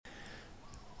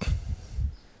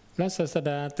พระศาส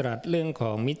ดาตรัสเรื่องข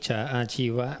องมิจฉาอาชี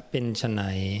วะเป็นไฉน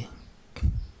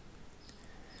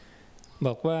บ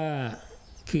อกว่า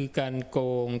คือการโก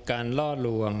งการล่อล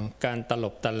วงการตล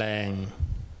บตะแลง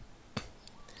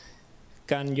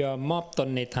การยอมมอบตน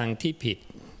ในทางที่ผิด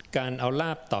การเอาล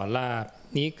าภต่อลาภ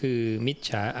นี้คือมิจ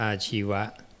ฉาอาชีวะ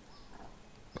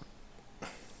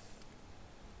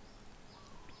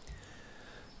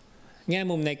แง่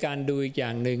มุมในการดูอีกอย่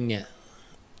างหนึ่งเนี่ย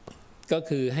ก็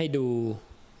คือให้ดู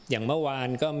อย่างเมื่อวาน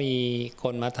ก็มีค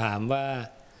นมาถามว่า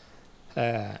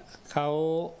เขา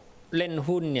เล่น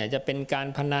หุ้นเนี่ยจะเป็นการ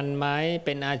พนันไหมเ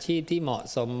ป็นอาชีพที่เหมาะ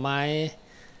สมไหม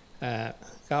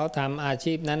เขาทำอา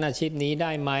ชีพนั้นอาชีพนี้ไ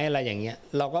ด้ไหมอะไรอย่างเงี้ย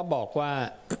เราก็บอกว่า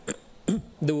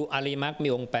ดูอริมักมี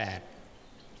องค์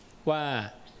8ว่า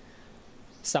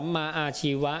สัมมาอา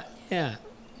ชีวะเนี่ย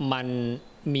มัน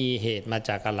มีเหตุมา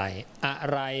จากอะไ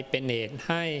รเป็นเหตุ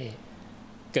ให้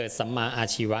เกิดสัมมาอา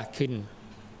ชีวะขึ้น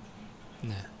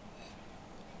นะ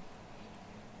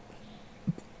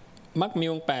มักมี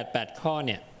องค์8ข้อเ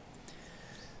นี่ย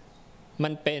มั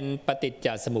นเป็นปฏิจจ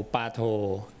สมุปบาท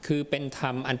คือเป็นธร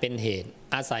รมอันเป็นเหตุ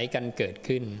อาศัยกันเกิด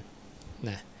ขึ้น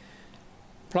นะ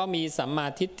เพราะมีสัมมา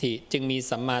ทิฏฐิจึงมี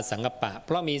สัมมาสังกัปปะเพ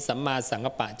ราะมีสัมมาสัง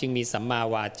กัปปะจึงมีสัมมา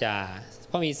วาจาเ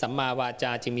พราะมีสัมมาวาจ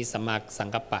าจึงมีสัมมาสัง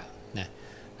กัปปะนะ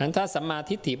นั้นถ้าสัมมา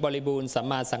ทิฏฐิบริบูรณ์สัม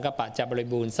มาสังกัปปะจะบริ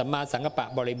บูรณ์สัมมาสังกัปปะ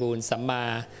บริบูรณ์สัมมา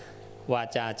วา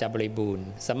จาจะบริบูรณ์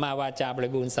สัมมาวาจาบริ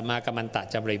บูรณ์สัมมากัมมันตะ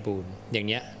จะบริบูรณ์อย่าง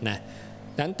เนี้ยนะ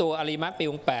นั้นตัวอริมักมี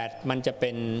องค์8มันจะเ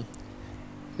ป็น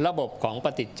ระบบของป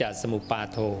ฏิจจสมุปบา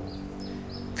ท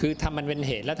คือทำมันเป็นเ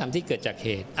หตุและทำที่เกิดจากเห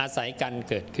ตุอาศัยกัน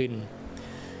เกิดขึ้น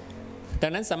ดั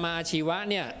งนั้นสัมมาอาชีวะ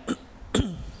เนี่ย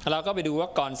เราก็ไปดูว่า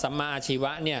ก่อนสัมมาอาชีว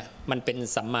ะเนี่ยมันเป็น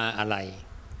สัมมาอะไร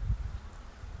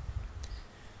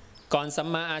ก่อนสัม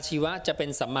มาอาชีวะจะเป็น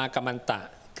สัมมากัมมันตะ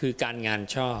คือการงาน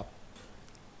ชอบ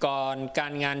ก่อนกา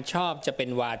รงานชอบจะเป็น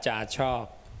วาจาชอบ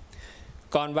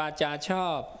ก่อนวาจาชอ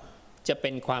บจะเป็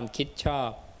นความคิดชอ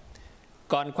บ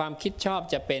ก่อนความคิดชอบ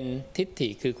จะเป็นทิฏฐิ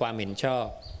คือความเห็นชอบ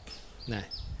นะ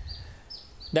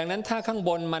ดังนั้นถ้าข้างบ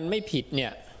นมันไม่ผิดเนี่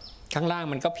ยข้างล่าง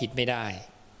มันก็ผิดไม่ได้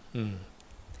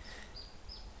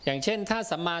อย่างเช่นถ้า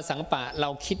สัมมาสังกัปปะเรา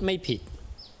คิดไม่ผิด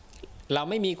เรา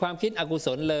ไม่มีความคิดอกุศ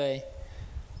ลเลย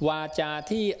วาจา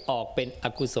ที่ออกเป็นอ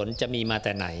กุศลจะมีมาแ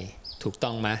ต่ไหนถูกต้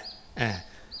องไหม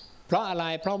เพราะอะไร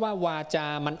เพราะว่าวาจา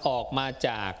มันออกมาจ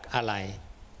ากอะไร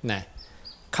นะ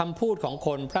คำพูดของค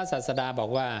นพระศาสดาบอก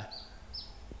ว่า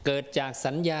เกิดจาก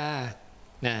สัญญา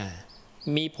นะ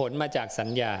มีผลมาจากสัญ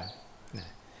ญานะ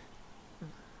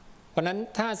เพราะนั้น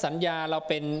ถ้าสัญญาเรา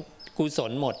เป็นกุศ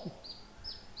ลหมด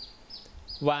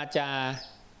วาจา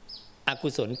อกุ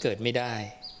ศลเกิดไม่ได้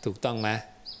ถูกต้องไหม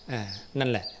นั่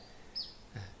นแหละ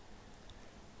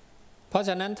เพราะฉ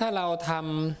ะนั้นถ้าเราท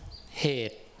ำเห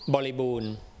ตุบริบูร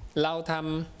ณ์เราท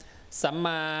ำสัมม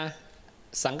า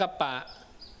สังกัปปะ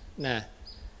นะ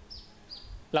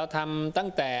เราทำตั้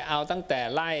งแต่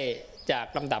ไล่จาก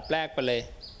ลำดับแรกไปเลย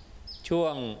ช่ว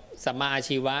งสัมมาอา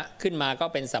ชีวะขึ้นมาก็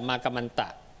เป็นสัมมากัมมันตะ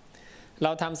เร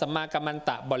าทำสัมมากัมมันต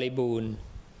ะบริบูรณ์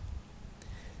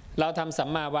เราทำสัม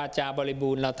มาวาจาบริบู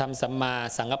รณ์เราทำสัมมา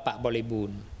สังกัปปะบริบู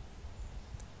รณ์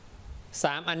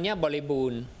3อันเนี้ยบริบู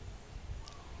รณ์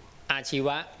อาชีว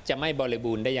ะจะไม่บริ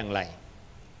บูรณ์ได้อย่างไร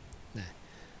นะ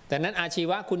แต่นั้นอาชี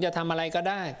วะคุณจะทำอะไรก็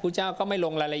ได้พระเจ้าก็ไม่ล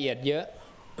งรายละเอียดเยอะ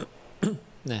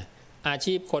นะอา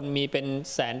ชีพคนมีเป็น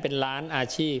แสนเป็นล้านอา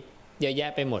ชีพเยอะแย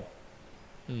ะไปหมด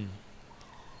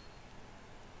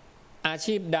อา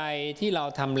ชีพใดที่เรา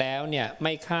ทำแล้วเนี่ยไ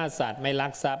ม่ฆ่าสัตว์ไม่ลั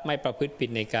กทรัพย์ไม่ประพฤติผิด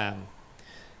ในกาม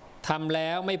ทำแล้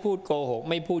วไม่พูดโกหก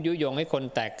ไม่พูดยุยงให้คน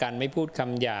แตกกันไม่พูดค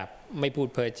ำหยาบไม่พูด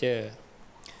เพ้อเจ้อ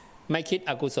ไม่คิด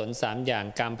อกุศล3อย่าง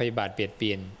กามพยาบาทเบียดเ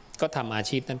บียนก็ทำอา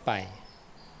ชีพนั้นไป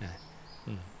นะ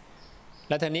แ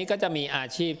ล้วทีนี้ก็จะมีอา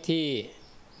ชีพที่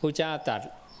พระเจ้าตรัส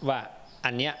ว่าอั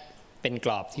นเนี้ยเป็นก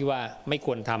รอบที่ว่าไม่ค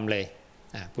วรทำเลย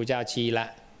พระเจ้าชี้ละ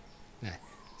นะ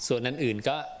ส่วนนั้นอื่น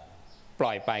ก็ปล่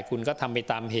อยไปคุณก็ทำไป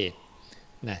ตามเหตุ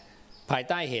นะภาย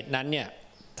ใต้เหตุนั้นเนี่ย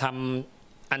ท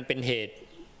ำอันเป็นเหตุ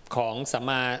ของสัม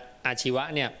มาอาชีวะ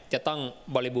เนี่ยจะต้อง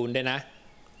บริบูรณ์ด้วยนะ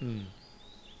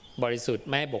บริสุทธิ์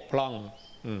ไม่ให้บกพร่อง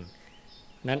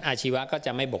นั้นอาชีวะก็จ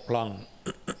ะไม่บกพร่อง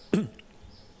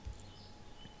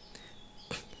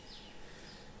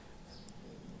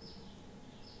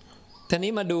ที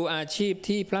นี้มาดูอาชีพ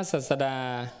ที่พระศาสดา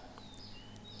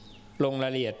ลงรา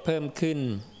ยละเอียดเพิ่มขึ้น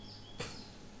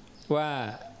ว่า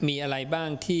มีอะไรบ้าง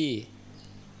ที่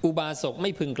อุบาสกไ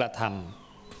ม่พึงกระท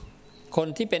ำคน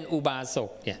ที่เป็นอุบาส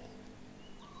กเนี่ย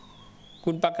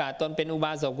คุณประกาศตนเป็นอุบ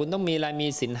าสกคุณต้องมีอะไรมี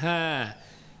ศีล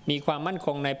5มีความมั่นค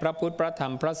งในพระพุทธพระธรร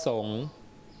มพระสงฆ์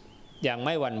อย่างไ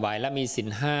ม่หวั่นไหวและมีศีล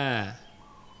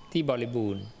5ที่บริบู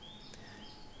รณ์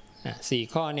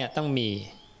 4 ข้อเนี่ยต้องมี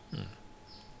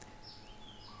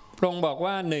พระองค์บอก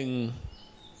ว่า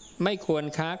 1. ไม่ควร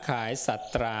ค้าขายสั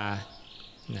ตรา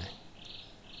นะ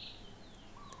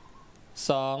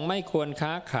2. ไม่ควรค้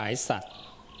าขายสัตว์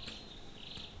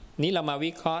นี้เรามา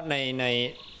วิเคราะห์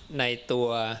ในตัว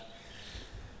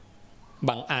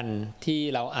บางอันที่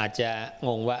เราอาจจะง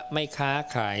งว่าไม่ค้า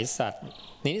ขายสัตว์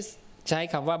นี้ใช้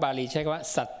คำว่าบาลีใช้คำว่า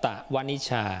สัตตวนิ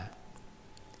ชา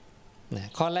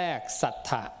ข้อแรกสัต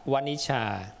ถวนิชา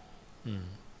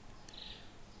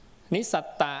นี้สัต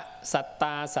ตะสัตต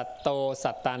าสัตโต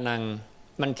สัตตานัง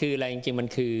มันคืออะไรจริงๆมัน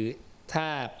คือถ้า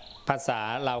ภาษา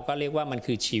เราก็เรียกว่ามัน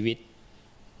คือชีวิต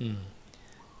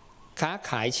ค้า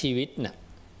ขายชีวิตน่ะ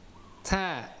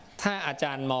ถ้าอาจ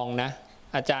ารย์มองนะ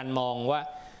อาจารย์มองว่า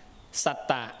สัต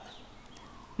ตะ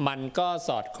มันก็ส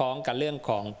อดคล้องกับเรื่อง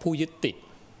ของผู้ยึดติด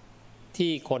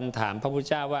ที่คนถามพระพุทธ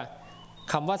เจ้าว่า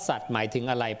คำว่าสัตว์หมายถึง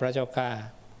อะไรพระเจ้าข้า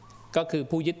ก็คือ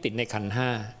ผู้ยึดติดในขันธ์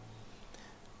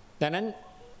 5ดังนั้น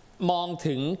มอง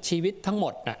ถึงชีวิตทั้งหม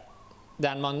ดนะอาจ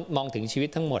ารย์มองถึงชีวิต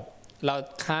ทั้งหมดเรา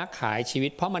ค้าขายชีวิ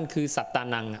ตเพราะมันคือสัตตา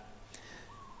นัง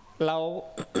เร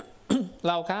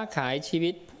าค้าขายชี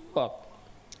วิตพวก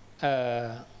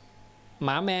หม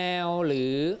าแมวหรื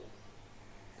อ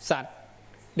สัตว์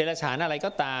เดรัจฉานอะไร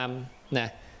ก็ตามนะ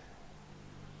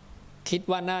คิด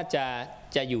ว่าน่าจ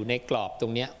ะอยู่ในกรอบตร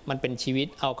งนี้มันเป็นชีวิต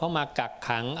เอาเข้ามากัก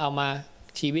ขังเอามา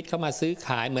ชีวิตเข้ามาซื้อข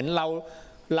ายเหมือนเร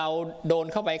าโดน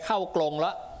เข้าไปเข้ากรงแ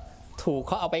ล้วถูกเ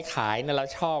ขาเอาไปขายนะเรา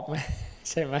ชอบไหม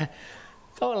ใช่ไหม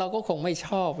ก็เราก็คงไม่ช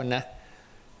อบนะ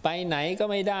ไปไหนก็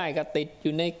ไม่ได้ก็ติดอ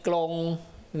ยู่ในกรง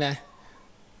นะ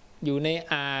อยู่ใน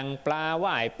อ่างปลา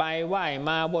ว่ายไปว่ายม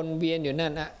าวนเวียนอยู่นั่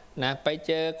นนะไปเ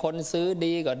จอคนซื้อ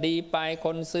ดีก็ดีไปค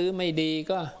นซื้อไม่ดี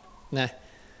ก็นะ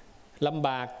ลำบ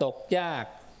ากตกยาก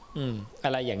อ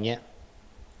ะไรอย่างเงี้ย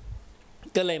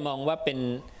ก็เลยมองว่าเป็น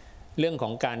เรื่องขอ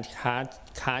งการ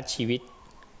ค้าชีวิต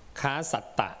ค้าสัต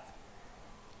ตะ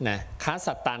นะค้า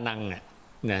สัตตานังน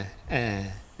ะ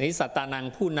นี่สัตตานัง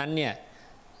ผู้นั้นเนี่ย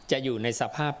จะอยู่ในส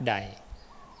ภาพใด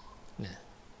นะ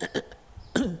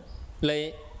เลย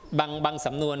บางส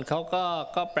ำนวนเขา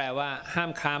ก็แปลว่าห้า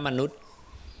มค้ามนุษย์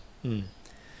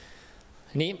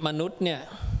นี้มนุษย์เนี่ย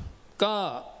ก็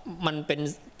มัน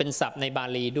เป็นศัพท์ในบา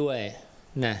ลีด้วย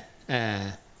นะ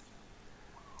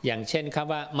อย่างเช่นครับ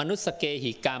ว่ามนุษย์สเก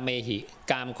หิกาเมหิ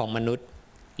กามของมนุษย์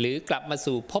หรือกลับมา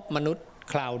สู่พบมนุษย์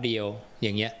คราวเดียวอ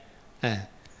ย่างเงี้ย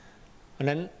เพราะ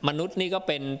นั้นมนุษย์นี่ก็เ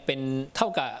ป็นเท่า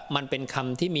กับมันเป็นค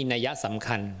ำที่มีนัยสำ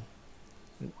คัญ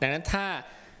ดังนั้นถ้า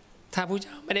พระเ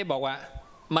จ้าไม่ได้บอกว่า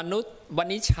มนุษย์ว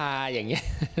นิชาอย่างเงี้ย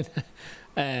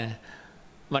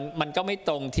มันก็ไม่ต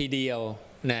รงทีเดียว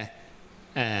นะ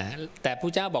แต่พระ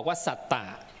เจ้าบอกว่าสัตตะ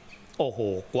โอ้โห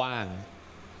กว้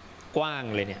าง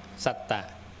เลยเนี่ยสัตตะ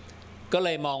ก็เล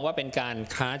ยมองว่าเป็นการ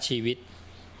ค้าชีวิต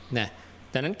นะ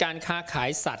ดังนั้นการค้าขาย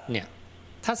สัตว์เนี่ย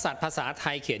ถ้าสัตว์ภาษาไท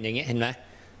ยเขียนอย่างเงี้ยเห็นไหม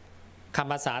ค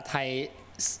ำภาษาไทย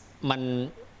มัน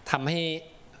ทำใ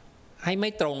ห้ไม่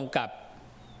ตรงกับ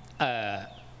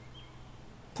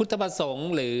พุทธประสงค์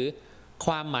หรือค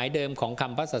วามหมายเดิมของค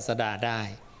ำพระศาสดาได้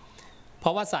เพร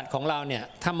าะว่าสัตว์ของเราเนี่ย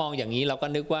ถ้ามองอย่างนี้เราก็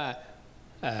นึกว่า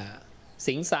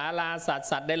สิงสารา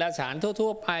สัตว์เดรัจฉานทั่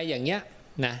วๆไปอย่างเงี้ย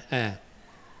นะ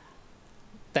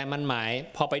แต่มันหมาย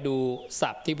พอไปดู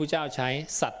ศัพท์ที่พระเจ้าใช้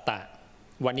สัตตะ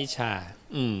วนิชา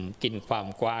กินความ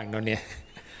กว้างเนาะเนี่ย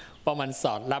เพราะมันส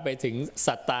อดรับไปถึง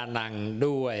สัตตานัง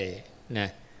ด้วยนะ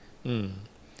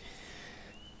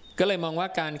ก็เลยมองว่า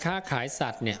การค้าขายสั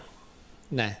ตว์เนี่ย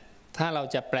นะถ้าเรา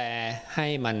จะแปลให้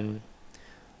มัน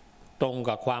ตรง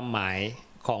กับความหมาย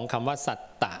ของคำว่าสัต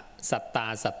ตะสัตตา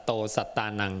สัตโตสัตตา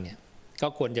นังเนี่ยก็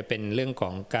ควรจะเป็นเรื่องขอ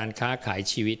งการค้าขาย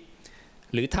ชีวิต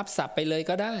หรือทับศัพท์ไปเลย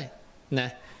ก็ได้นะ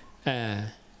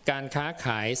การค้าข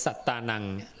ายสัตตานัง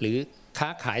หรือค้า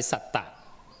ขายสัตตะ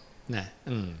นะ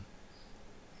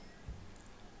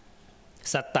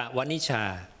สัตตวนิชา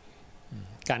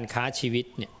การค้าชีวิต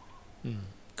เนี่ย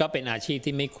ก็เป็นอาชีพ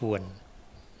ที่ไม่ควร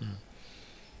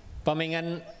เพราะไม่งั้น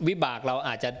วิบากเราอ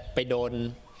าจจะไปโ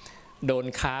ดน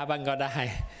ค้าบ้างก็ได้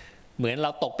เหมือนเร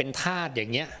าตกเป็นทาสอย่า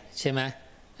งเงี้ยใช่ไหม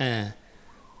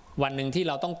วันหนึ่งที่เ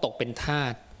ราต้องตกเป็นทา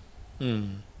ส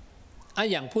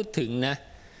อย่างพูดถึงนะ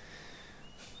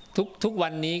ทุกวั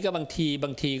นนี้ก็บาง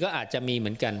ทีก็อาจจะมีเห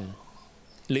มือนกัน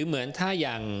หรือเหมือนถ้าอ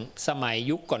ย่างสมัย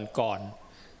ยุคก่อน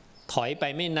ถอยไป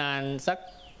ไม่นานสัก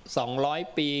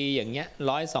200 ปีอย่างเงี้ย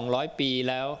100-200 ปี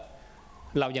แล้ว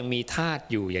เรายังมีทาส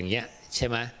อยู่อย่างเงี้ยใช่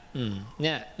ไหมเ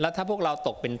นี่ยแล้วถ้าพวกเราต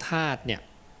กเป็นทาสเนี่ย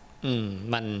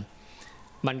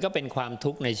มันก็เป็นความ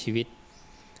ทุกข์ในชีวิต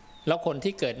แล้วคน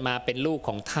ที่เกิดมาเป็นลูกข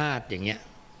องทาสอย่างเงี้ย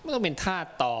มันต้องเป็นทาส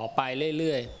ต่อไปเ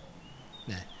รื่อย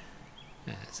ๆนะ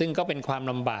ซึ่งก็เป็นความ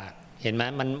ลำบากเห็นไหม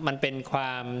มันเป็นคว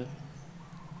าม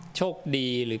โชคดี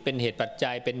หรือเป็นเหตุปัจ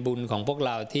จัยเป็นบุญของพวกเ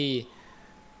ราที่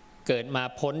เกิดมา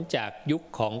พ้นจากยุค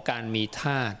ของการมีท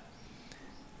าส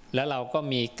แล้วเราก็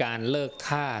มีการเลิก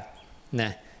ทาสน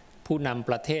ะผู้นำ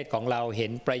ประเทศของเราเห็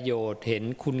นประโยชน์เห็น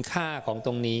คุณค่าของต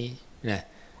รงนี้นะ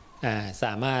ส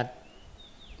ามารถ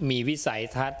มีวิสัย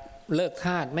ทัศน์เลิกท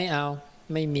าสไม่เอา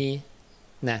ไม่มี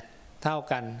นะเท่า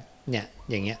กันเนี่ย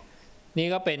อย่างเงี้ยนี่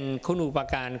ก็เป็นคุณูป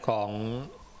การข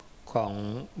อง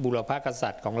บุรพกษั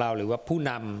ตริย์ของเราหรือว่าผู้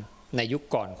นำในยุค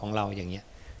ก่อนของเราอย่างเงี้ย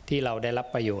ที่เราได้รับ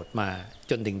ประโยชน์มา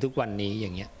จนถึงทุกวันนี้อย่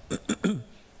างเงี้ย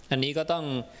อันนี้ก็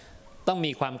ต้อง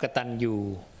มีความกตัญญู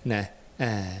นะ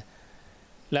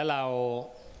แล้วเร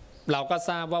าก็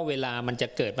ทราบว่าเวลามันจะ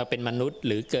เกิดมาเป็นมนุษย์ห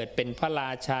รือเกิดเป็นพระร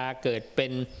าชาเกิดเป็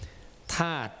นท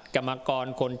าสกรรมกร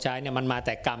คนใช้เนี่ยมันมาแ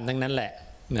ต่กรรมทั้งนั้นแหละ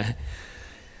นะ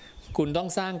คุณต้อง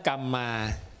สร้างกรรมมา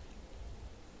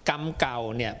กรรมเก่า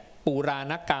เนี่ยปุรา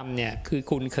ณกรรมเนี่ยคือ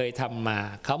คุณเคยทำมา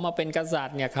เขามาเป็นกษัต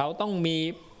ริย์เนี่ยเขาต้องมี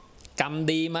กรรม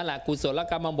ดีมาละกุศล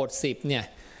กรรมบท10เนี่ย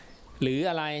หรือ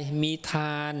อะไรมีท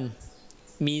าน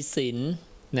มีศีล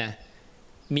นะ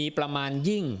มีประมาณ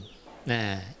ยิ่งนะ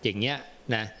อย่างเงี้ย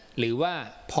นะหรือว่า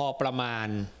พอประมาณ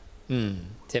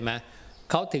ใช่ไหม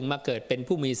เขาถึงมาเกิดเป็น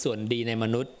ผู้มีส่วนดีในม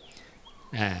นุษย์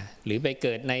หรือไปเ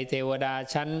กิดในเทวดา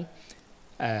ชั้น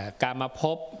กามภ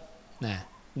พนะ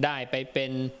ได้ไปเป็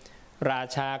นรา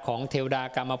ชาของเทวดา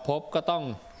กามภพก็ต้อง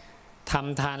ท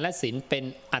ำทานและศีลเป็น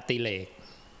อติเรก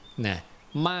นะ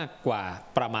มากกว่า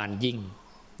ประมาณยิ่ง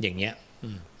อย่างเงี้ย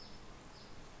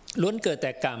ล้วนเกิดแ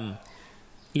ต่กรรม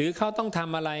หรือเขาต้องท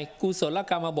ำอะไรกุศล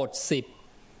กรรมบท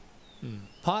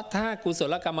10เพราะถ้ากุศ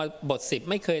ลกรรมบท10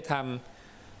ไม่เคยท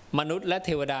ำมนุษย์และเท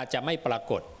วดาจะไม่ปรา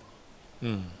กฏ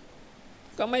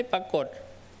ก็ไม่ปรากฏ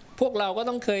พวกเราก็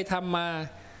ต้องเคยทำมา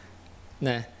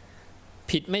นะ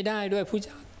ผิดไม่ได้ด้วย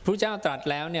พระเจ้าตรัส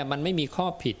แล้วเนี่ยมันไม่มีข้อ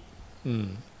ผิด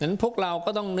นั้นพวกเรา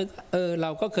ก็ต้องนึกเร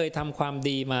าก็เคยทำความ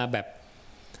ดีมาแบบ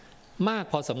มาก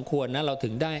พอสมควรนะเราถึ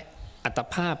งได้อัต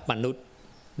ภาพมนุษย์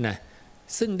นะ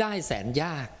ซึ่งได้แสนย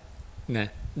ากนะ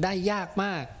ได้ยากม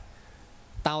าก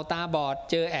เต่าตาบอด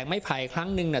เจอแอกไม้ไผ่ครั้ง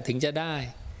หนึ่งนะถึงจะได้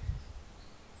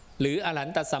หรืออรหัน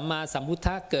ตสัมมาสัมพุทธ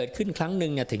ะเกิดขึ้นครั้งหนึ่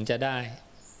งเนี่ยถึงจะได้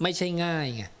ไม่ใช่ง่าย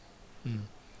ไง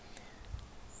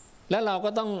แล้วเราก็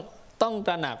ต้องต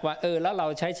ระหนักว่าแล้วเรา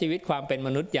ใช้ชีวิตความเป็นม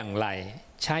นุษย์อย่างไร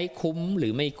ใช้คุ้มหรื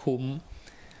อไม่คุ้ม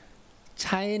ใ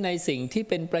ช้ในสิ่งที่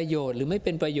เป็นประโยชน์หรือไม่เ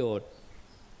ป็นประโยชน์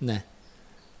นะ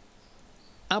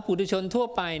เอาปุถุชนทั่ว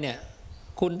ไปเนี่ย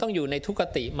คุณต้องอยู่ในทุกข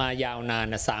ติมายาวนาน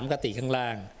นะ3 กติข้างล่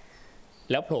าง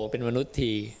แล้วโผล่เป็นมนุษย์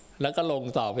ทีแล้วก็ลง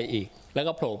ต่อไปอีกแล้ว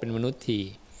ก็โผล่เป็นมนุษย์ที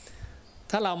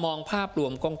ถ้าเรามองภาพรว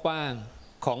มกว้าง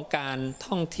ๆของการ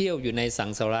ท่องเที่ยวอยู่ในสั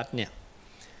งสารวัฏเนี่ย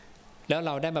แล้วเ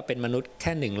ราได้มาเป็นมนุษย์แ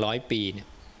ค่100 ปีเนี่ย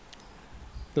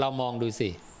เรามองดูสิ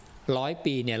100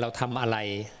 ปีเนี่ยเราทำอะไร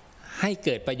ให้เ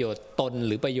กิดประโยชน์ตนห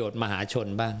รือประโยชน์มหาชน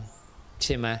บ้างใ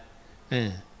ช่ไหม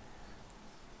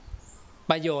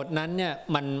ประโยชน์นั้นเนี่ย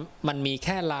มันมีแ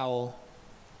ค่เรา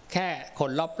แค่ค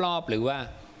นรอบๆหรือ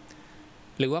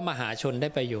ว่ามหาชนได้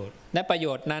ประโยชน์และประโย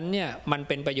ชน์นั้นเนี่ยมัน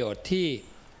เป็นประโยชน์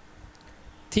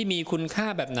ที่มีคุณค่า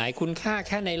แบบไหนคุณค่าแ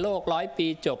ค่ในโลก100 ปี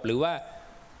จบหรือว่า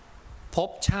ภพ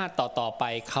ชาติต่อไป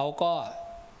เขาก็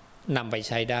นำไปใ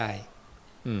ช้ได้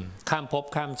ข้ามภพ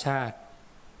ข้ามชาติ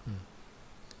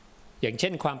อย่างเช่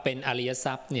นความเป็นอริยท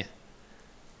รัพย์เนี่ย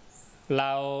เร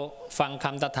าฟังค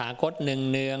ำตถาคตเ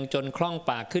นืองๆจนคล่อง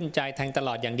ปากขึ้นใจแทงตล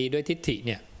อดอย่างดีด้วยทิฏฐิเ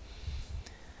นี่ย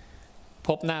พ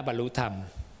บหน้าบรรลุธรรม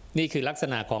นี่คือลักษ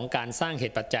ณะของการสร้างเห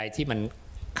ตุปัจจัยที่มัน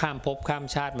ข้ามภพข้าม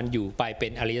ชาติมันอยู่ไปเป็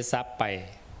นอริยทรัพย์ไป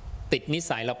ติดนิ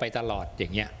สัยเราไปตลอดอย่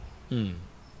างเงี้ย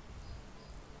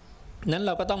นั้นเ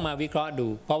ราก็ต้องมาวิเคราะห์ดู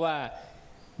เพราะว่า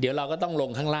เดี๋ยวเราก็ต้องล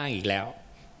งข้างล่างอีกแล้ว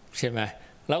ใช่ไหม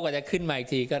เราก็จะขึ้นมาอีก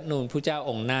ทีก็นู่นพระเจ้า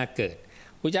องค์หน้าเกิด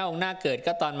พระเจ้าองค์หน้าเกิด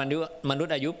ก็ตอนมนุษ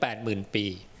ย์อายุ 80,000 ปี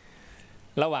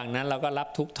ระหว่างนั้นเราก็รับ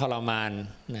ทุกข์ทรมาน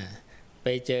นะไป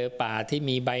เจอป่าที่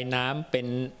มีใบน้ำเป็น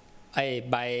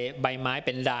ใบไม้เ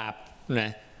ป็นดาบนะ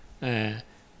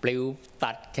ปลิว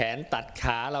ตัดแขนตัดข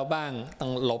าเราบ้างต้อ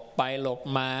งหลบไปหลบ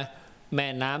มาแม่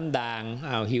น้ำด่าง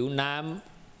หิวน้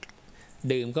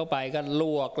ำดื่มเข้าไปก็ล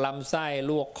วกลำไส้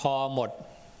ลวกคอหมด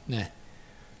นะ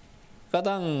ก็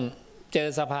ต้องเจอ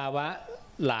สภาวะ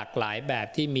หลากหลายแบบ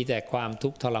ที่มีแต่ความทุ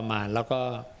กข์ทรมานแล้วก็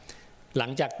หลั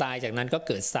งจากตายจากนั้นก็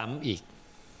เกิดซ้ำอีก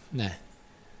นะ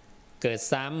เกิด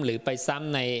ซ้ำหรือไปซ้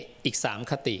ำในอีก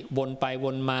3 คติวนไปว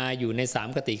นมาอยู่ใน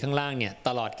3 คติข้างล่างเนี่ยต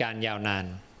ลอดการยาวนาน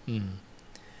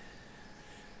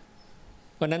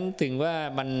เพราะนั้นถึงว่า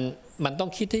มันต้อง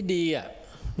คิดให้ดีอ่ะ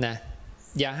นะ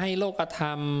อย่าให้โลกธร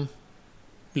รม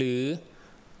หรือ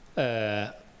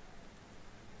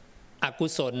อกุ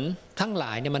ศลทั้งหล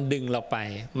ายเนี่ยมันดึงเราไป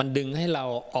มันดึงให้เรา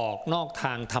ออกนอกท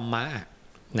างธรรมะ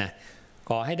นะ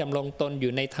ขอให้ดำรงตนอ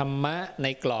ยู่ในธรรมะใน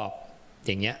กรอบอ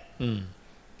ย่างเงี้ย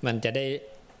มันจะได้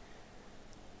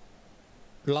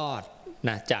รอดน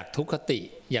ะจากทุกขติ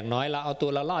อย่างน้อยเราเอาตัว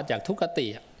เรารอดจากทุกขติ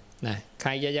นะใคร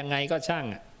จะยังไงก็ช่าง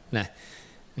นะ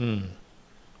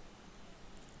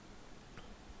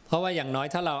เพราะว่าอย่างน้อย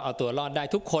ถ้าเราเอาตัวรอดได้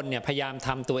ทุกคนเนี่ยพยายามท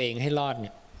ำตัวเองให้รอดเ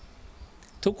นี่ย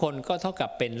ทุกคนก็เท่ากับ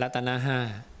เป็นรัตนะห้า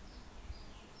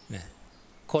นะ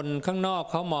คนข้างนอก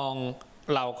เขามอง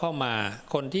เราเข้ามา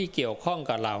คนที่เกี่ยวข้อง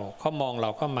กับเราเขามองเรา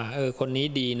เข้ามาคนนี้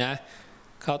ดีนะ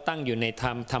เขาตั้งอยู่ในธร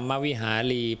รมธรรมวิหา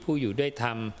รีผู้อยู่ด้วยธร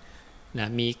รมนะ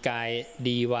มีกาย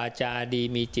ดีวาจาดี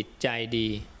มีจิตใจดี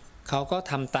เขาก็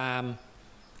ทำตาม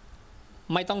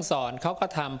ไม่ต้องสอนเขาก็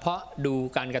ทำเพราะดู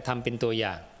การกระทำเป็นตัวอ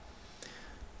ย่าง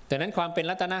ดังนั้นความเป็น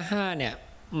รัตนะห้าเนี่ย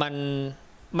มัน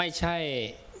ไม่ใช่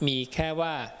มีแค่ว่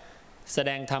าแสด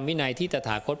งธรรมวินัยที่ตถ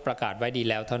าคตประกาศไว้ดี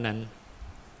แล้วเท่านั้น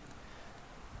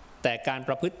แต่การป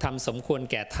ระพฤติธรรมสมควร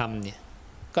แก่ธรรมเนี่ย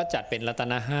ก็จัดเป็นรัต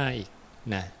นะห้าอีก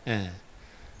นะ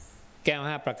แก้ว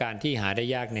5ประการที่หาได้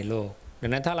ยากในโลกดั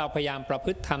งนั้นถ้าเราพยายามประพ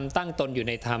ฤติธรรมตั้งตนอยู่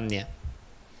ในธรรมเนี่ย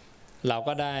เรา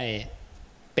ก็ได้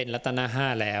เป็นรัตนะห้า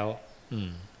แล้ว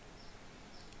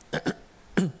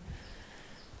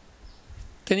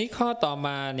ทีนี้ข้อต่อม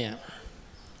าเนี่ย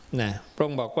นะพระอ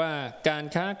งค์บอกว่าการ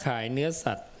ค้าขายเนื้อ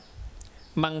สัตว์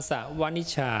มังสวานิ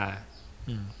ชา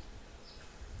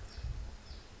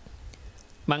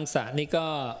มังสะนี่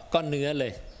ก็เนื้อเล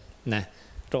ยนะ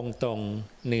ตรง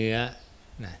เนื้อ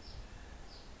นะ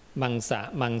มังสะ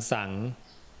มังสัง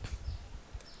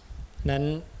นั้น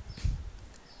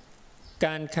ก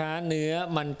ารค้าเนื้อ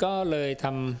มันก็เลย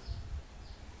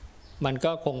มัน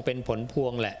ก็คงเป็นผลพว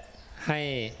งแหละใ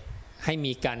ห้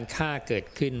มีการฆ่าเกิด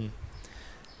ขึ้น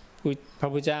พระ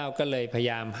พุทธเจ้าก็เลยพยา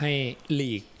ยามให้ห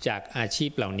ลีกจากอาชี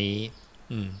พเหล่านี้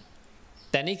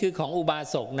แต่นี่คือของอุบา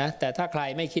สกนะแต่ถ้าใคร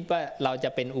ไม่คิดว่าเราจะ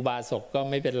เป็นอุบาสกก็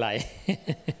ไม่เป็นไร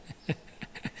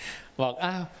บอก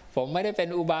ผมไม่ได้เป็น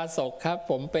อุบาสกครับ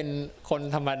ผมเป็นคน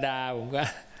ธรรมดาผมก็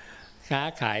ค้า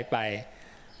ขายไป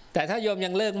แต่ถ้าโยม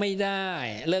ยังเลิกไม่ไ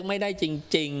ด้จ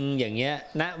ริงๆอย่างเงี้ย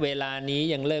ณเวลานี้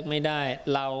ยังเลิกไม่ได้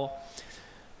เรา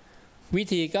วิ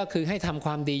ธีก็คือให้ทำค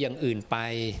วามดีอย่างอื่นไป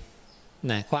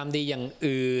นะความดีอย่าง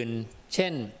อื่นเช่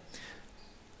น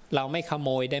เราไม่ขโม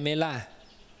ยได้ไหมล่ะ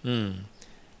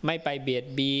ไม่ไปเบียด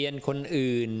เบียนคน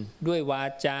อื่นด้วยวา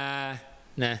จา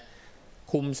นะ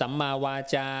คุมสัมมาวา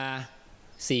จา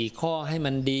4ข้อให้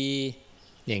มันดี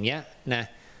อย่างเงี้ยนะ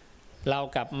เรา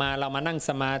กลับมาเรามานั่ง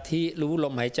สมาธิรู้ล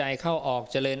มหายใจเข้าออก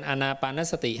เจริญอานาปาน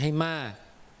สติให้มาก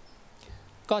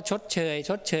ก็ชดเ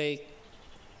ชย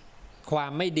ควา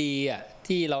มไม่ดี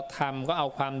ที่เราทำก็เอา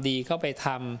ความดีเข้าไปท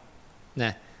ำน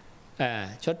ะ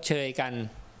ชดเชยกัน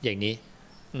อย่างนี้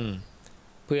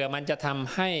เพื่อมันจะท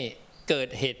ำให้เกิด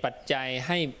เหตุปัจจัยใ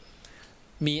ห้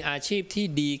มีอาชีพที่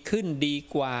ดีขึ้นดี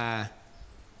กว่า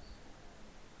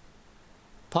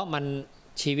เพราะ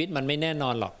ชีวิตมันไม่แน่นอ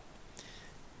นหรอก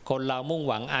คนเรามุ่ง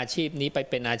หวังอาชีพนี้ไป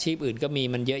เป็นอาชีพอื่นก็มี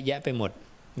มันเยอะแยะไปหมด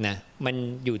นะมัน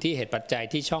อยู่ที่เหตุปัจจัย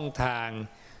ที่ช่องทาง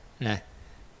นะ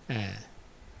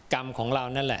กรรมของเรา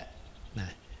นั่นแหละนะ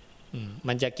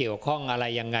มันจะเกี่ยวข้องอะไร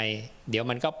ยังไงเดี๋ยว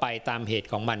มันก็ไปตามเหตุ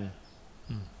ของมัน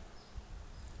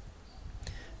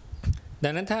ดั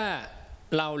งนั้นถ้า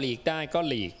เราหลีกได้ก็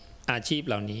หลีกอาชีพ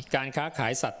เหล่านี้การค้าขา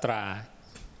ยสัตรา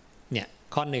เนี่ย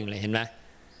ข้อหนึ่งเลยเห็นไหม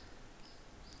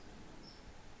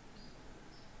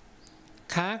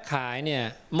ค้าขายเนี่ย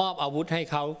มอบอาวุธให้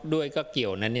เขาด้วยก็เกี่ย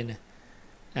วนั้นเนี่ยนะ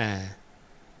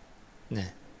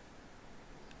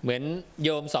เหมือนโย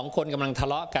ม2 คนกำลังทะ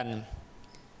เลาะกัน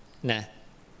นะ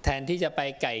แทนที่จะไป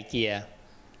ไก่เกลี่ย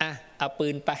เอาปื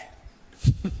นไป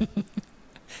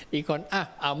อีกคน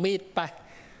เอามีดไป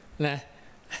นะ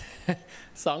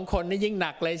2 คนนี่ยิ่งห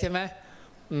นักเลยใช่ไหม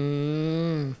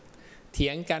เถี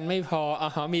ยงกันไม่พอ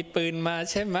มีปืนมา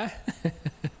ใช่ไหม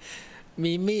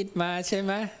มีมีดมาใช่ไ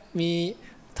หมมี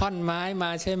ท่อนไม้ม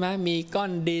าใช่ไหมมีก้อ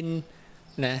นดิน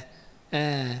นะ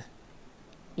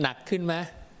หนักขึ้นไหม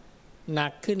หนั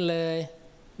กขึ้นเลย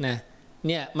นะเ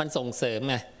นี่ยมันส่งเสริม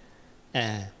ไง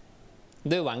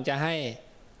ด้วยหวังจะให้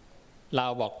เรา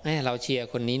บอกเราเชียร์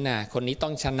คนนี้นะคนนี้ต้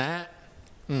องชนะ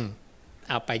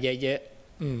เอาไปเยอะ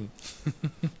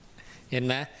ๆเห็นไ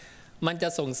หมมันจะ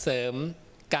ส่งเสริม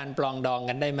การปลองดอง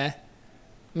กันได้ไหม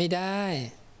ไม่ได้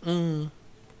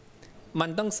มัน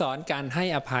ต้องสอนการให้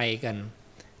อภัยกัน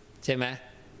ใช่ไหม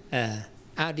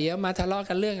เดี๋ยวมาทะเลาะ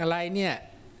กันเรื่องอะไรเนี่ย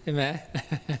ใช่ไหม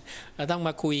เราต้องม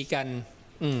าคุยกัน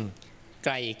ไก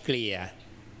ลเกลี่ย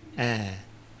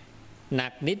หนั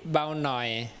กนิดเบาหน่อย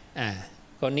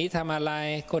คนนี้ทำอะไร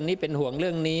คนนี้เป็นห่วงเ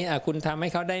รื่องนี้คุณทำให้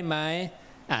เขาได้ไหม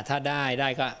ถ้าได้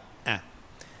ก็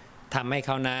ทำให้เข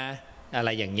านะอะไร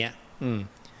อย่างเงี้ย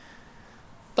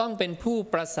ต้องเป็นผู้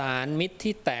ประสานมิตร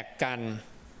ที่แตกกัน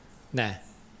นะ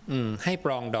ให้ป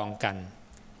รองดองกัน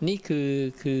นี่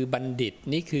คือบัณฑิต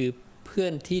นี่คือเพื่อ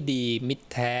นที่ดีมิตร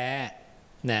แท้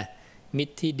นะมิต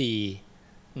รที่ดี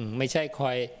ไม่ใช่คอ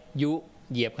ยยุ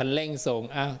เหยียบคันเร่งส่ง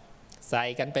ใส่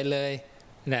กันไปเลย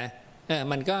นะ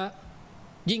มันก็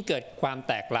ยิ่งเกิดความแ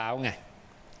ตกร้าวไง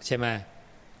ใช่ไหม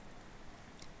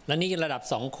แล้วนี่ระดับ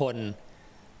2 คน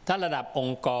ถ้าระดับอง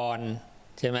ค์กร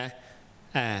ใช่ไหม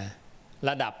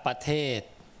ระดับประเทศ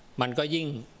มันก็ยิ่ง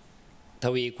ท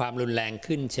วีความรุนแรง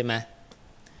ขึ้นใช่ไหม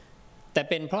แต่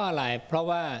เป็นเพราะอะไรเพราะ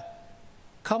ว่า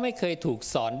เขาไม่เคยถูก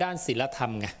สอนด้านศีลธรร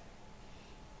มไง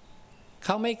เข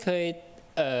าไม่เคย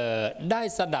ได้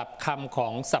สดับคำขอ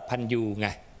งสัพพัญญูไง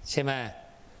ใช่ไหม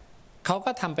เขา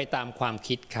ก็ทำไปตามความ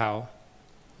คิดเขา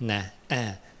นะ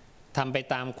ทำไป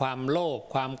ตามความโลภ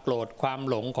ความโกรธความ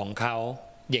หลงของเขา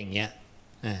อย่างเงี้ย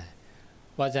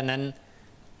เพราะฉะนั้น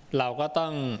เราก็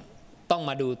ต้อง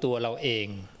มาดูตัวเราเอง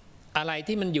อะไร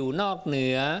ที่มันอยู่นอกเหนื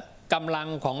อกำลัง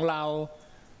ของเรา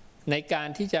ในการ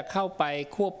ที่จะเข้าไป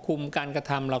ควบคุมการกระ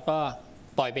ทำเราก็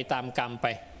ปล่อยไปตามกรรมไป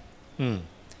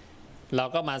เรา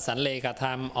ก็มาสันเลกธร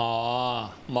รม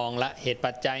มองละเหตุ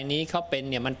ปัจจัยนี้เขาเป็น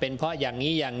เนี่ยมันเป็นเพราะอย่าง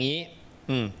นี้อย่างนี้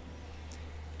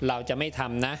เราจะไม่ท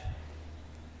ำนะ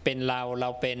เป็นเรา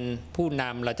เป็นผู้น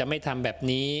ำเราจะไม่ทำแบบ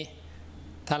นี้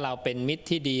ถ้าเราเป็นมิตร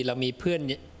ที่ดีเรามีเพื่อ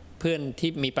นที่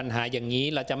มีปัญหาอย่างนี้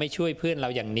เราจะไม่ช่วยเพื่อนเรา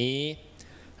อย่างนี้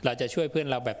เราจะช่วยเพื่อน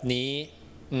เราแบบนี้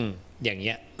อย่างเ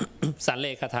งี้ย สันเล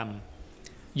ขธรรม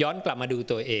ย้อนกลับมาดู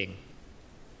ตัวเอง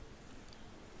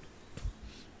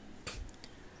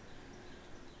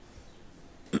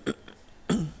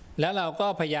แล้วเราก็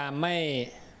พยายาม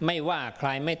ไม่ว่าใคร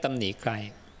ไม่ตำหนิใคร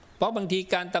เพราะบางที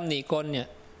การตำหนิคนเนี่ย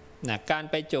การ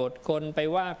ไปโจทย์คนไป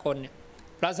ว่าคนเนี่ย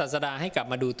พระศาสดาให้กลับ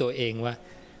มาดูตัวเองว่า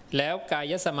แล้วกา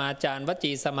ยสมาจารว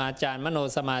จีสมาจารมโน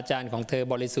สมาจารของเธอ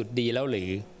บริสุทธิ์ดีแล้วหรื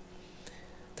อ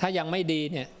ถ้ายังไม่ดี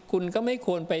เนี่ยคุณก็ไม่ค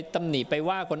วรไปตำหนิไป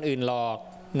ว่าคนอื่นหรอก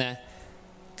นะ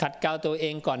ขัดเกลาตัวเอ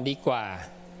งก่อนดีกว่า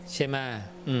ใช่ไหม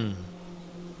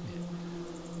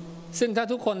ซึ่งถ้า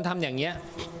ทุกคนทำอย่างเงี้ย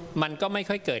มันก็ไม่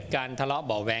ค่อยเกิดการทะเลาะเ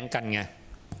บาะแว้งกันไง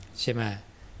ใช่ไหม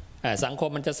สังคม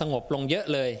มันจะสงบลงเยอะ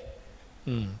เลย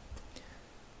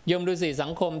โยมดูสิสั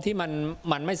งคมที่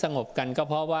มันไม่สงบกันก็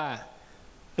เพราะว่า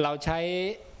เราใช้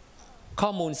ข้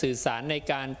อมูลสื่อสารใน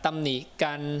การตำหนิ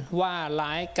กันว่า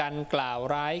ร้ายกันกล่าว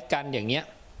ร้ายกันอย่างเงี้ย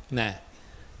นะ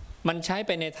มันใช้ไ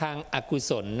ปในทางอกุ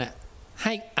ศลนะใ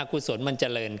ห้อกุศลมันเจ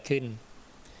ริญขึ้น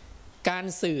การ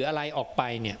สื่ออะไรออกไป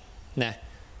เนี่ยนะ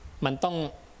มันต้อง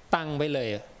ตั้งไว้เลย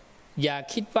อย่า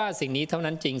คิดว่าสิ่งนี้เท่า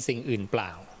นั้นจริงสิ่งอื่นเปล่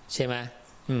าใช่ไหม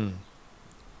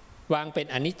วางเป็น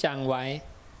อนิจจังไว้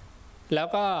แล้ว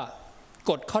ก็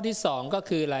กฎข้อที่2ก็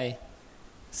คืออะไร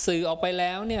สื่อออกไปแ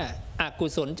ล้วเนี่ยอกุ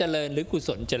ศลเจริญหรือกุศ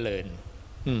ลเจริญ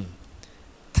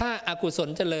ถ้าอากุศล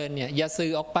เจริญเนี่ยอย่าสื่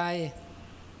อออกไป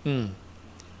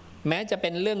แม้จะเป็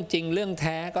นเรื่องจริงเรื่องแ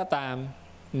ท้ก็ตาม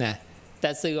นะแต่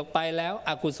สื่อออกไปแล้ว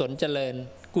อกุศลเจริญ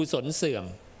กุศลเสื่อม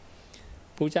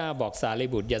พระเจ้าบอกสารี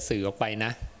บุตรอย่าสื่อออกไปน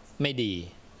ะไม่ดี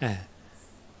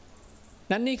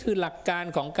นั้นนี่คือหลักการ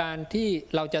ของการที่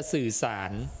เราจะสื่อสา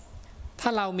รถ้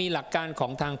าเรามีหลักการขอ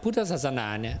งทางพุทธศาสนา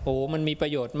เนี่ยมันมีปร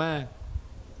ะโยชน์มาก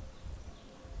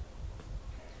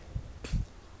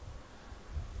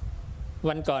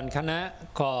วันก่อนคณะ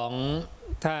ของ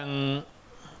ทาง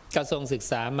กระทรวงศึก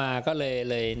ษามาก็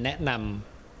เลยแนะน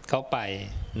ำเขาไป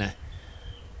นะ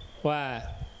ว่า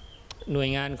หน่วย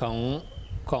งาน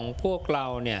ของพวกเรา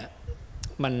เนี่ย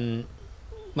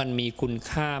มันมีคุณ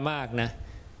ค่ามากนะ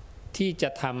ที่จะ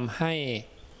ทำใ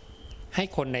ห้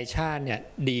คนในชาติเนี่ย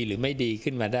ดีหรือไม่ดี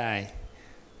ขึ้นมาได้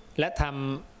และท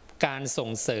ำการส่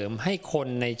งเสริมให้คน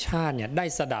ในชาติเนี่ยได้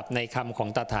สดับในคำของ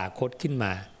ตถาคตขึ้นม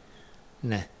า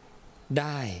นะไ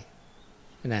ด้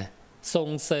นะส่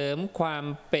งเสริมความ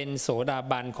เป็นโสดา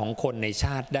บันของคนในช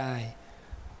าติได้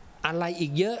อะไรอี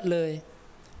กเยอะเลย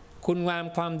คุณงาม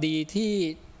ความดี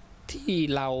ที่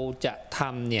เราจะท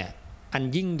ำเนี่ยอัน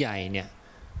ยิ่งใหญ่เนี่ย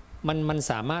มัน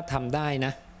สามารถทำได้น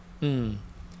ะ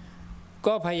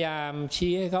ก็พยายาม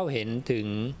ชี้ให้เขาเห็น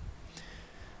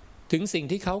ถึงสิ่ง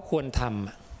ที่เขาควรท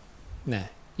ำนะ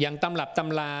อย่างตำรับต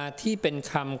ำราที่เป็น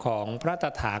คำของพระต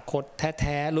ถาคตแ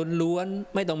ท้ๆล้วน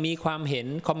ๆไม่ต้องมีความเห็น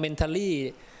คอมเมนทารี่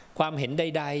ความเห็นใ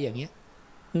ดๆอย่างเงี้ย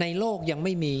ในโลกยังไ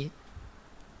ม่มี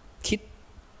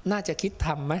น่าจะคิดท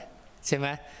ำไหมใช่ไหม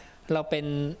เราเป็น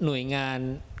หน่วยงาน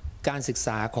การศึกษ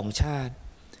าของชาติ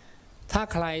ถ้า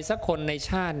ใครสักคนใน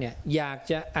ชาติเนี่ยอยาก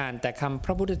จะอ่านแต่คำพ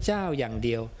ระพุทธเจ้าอย่างเ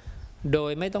ดียวโด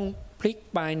ยไม่ต้องพลิก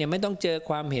ไปเนี่ยไม่ต้องเจอ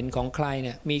ความเห็นของใครเ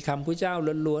นี่ยมีคำพระเจ้า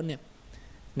ล้วนๆเนี่ย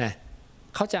นะ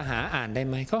เขาจะหาอ่านได้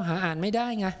ไหมเขาหาอ่านไม่ได้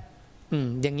ไง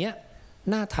อย่างเงี้ย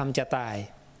น่าทำจะตาย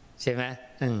ใช่ไหม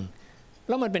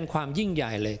แล้วมันเป็นความยิ่งให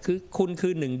ญ่เลยคือคุณคื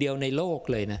อหนึ่งเดียวในโลก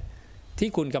เลยนะที่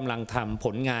คุณกำลังทำผ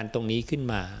ลงานตรงนี้ขึ้น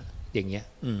มาอย่างเงี้ย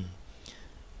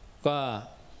ก็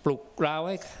ปลุกเรา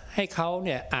ให้เขาเ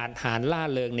นี่ยอาจหารล่า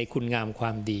เริงในคุณงามคว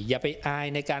ามดีอย่าไปอาย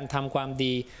ในการทำความ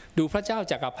ดีดูพระเจ้า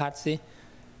จักรพรรดิสิ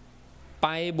ไป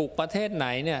บุกประเทศไหน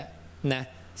เนี่ยนะ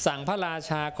สั่งพระรา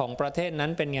ชาของประเทศนั้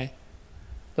นเป็นไง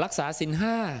รักษาศีล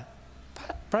ห้า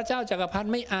พระเจ้าจักรพรรดิ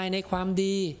ไม่อายในความ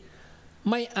ดี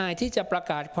ไม่อายที่จะประ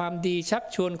กาศความดีชัก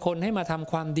ชวนคนให้มาท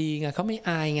ำความดีไงเขาไม่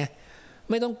อายไง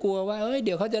ไม่ต้องกลัวว่าเ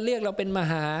ดี๋ยวเขาจะเรียกเราเป็นม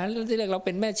หาจะเรียกเราเ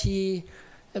ป็นแม่ชี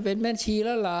จะเป็นแม่ชีแ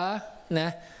ล้วเหรอนะ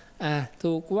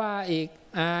ถูกว่าอีก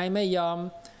อายไม่ยอม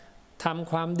ท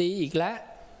ำความดีอีกแล้ว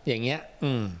อย่างเงี้ย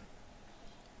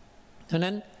เพราะ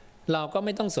นั้นเราก็ไ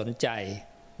ม่ต้องสนใจ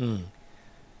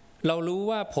เรารู้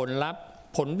ว่าผลลัพธ์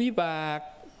ผลวิบาก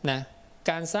นะ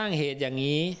การสร้างเหตุอย่าง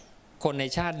นี้คนใน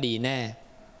ชาติดีแน่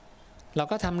เรา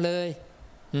ก็ทำเลย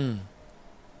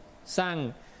สร้าง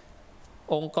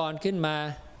องค์กรขึ้นมา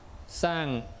สร้าง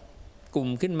กลุ่ม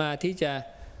ขึ้นมาที่จะ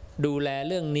ดูแล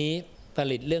เรื่องนี้ผ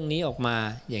ลิตเรื่องนี้ออกมา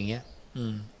อย่างเงี้ย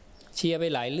เชียร์ไป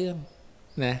หลายเรื่อง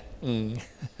นะ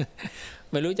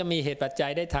ไม่รู้จะมีเหตุปัจจั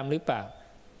ยได้ทำหรือเปล่า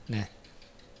นะ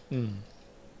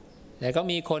แต่ก็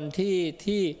มีคน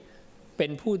ที่เป็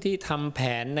นผู้ที่ทำแผ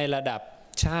นในระดับ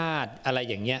ชาติอะไร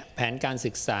อย่างเงี้ยแผนการ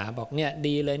ศึกษาบอกเนี่ย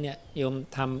ดีเลยเนี่ยโยม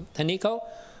ทำทีนี้เ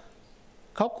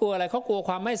ขากลัวอะไรเขากลัวค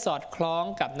วามไม่สอดคล้อง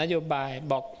กับนโยบาย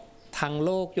บอกทางโ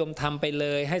ลกโยมทำไปเล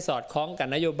ยให้สอดคล้องกับ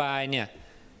นโยบายเนี่ย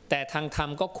แต่ทางธรรม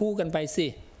ก็คู่กันไปสิ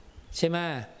ใช่ไหม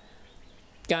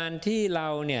การที่เรา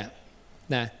เนี่ย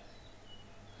นะ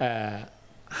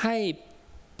ให้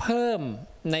เพิ่ม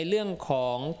ในเรื่องขอ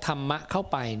งธรรมะเข้า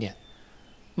ไปเนี่ย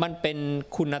มันเป็น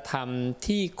คุณธรรม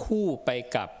ที่คู่ไป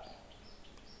กับ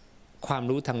ความ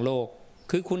รู้ทางโลก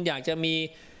คือคุณอยากจะ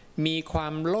มีควา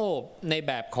มโลภในแ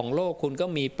บบของโลกคุณก็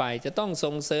มีไปจะต้อง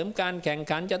ส่งเสริมการแข่ง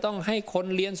ขันจะต้องให้คน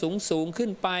เรียนสูงขึ้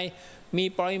นไปมี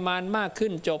ปริมาณมากขึ้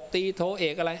นจบตรีโทเอ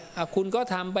กอะไรคุณก็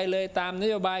ทำไปเลยตามน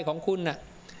โยบายของคุณน่ะ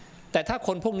แต่ถ้าค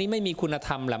นพวกนี้ไม่มีคุณธ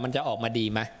รรมล่ะมันจะออกมาดี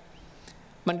ไหม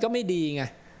มันก็ไม่ดีไง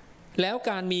แล้ว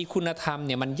การมีคุณธรรมเ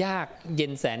นี่ยมันยากเย็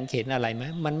นแสนเข็ญอะไรไหม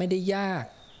มันไม่ได้ยาก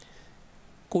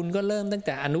คุณก็เริ่มตั้งแ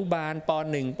ต่อนุบาลป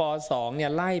 .1 ป .2 เนี่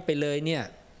ยไล่ไปเลยเนี่ย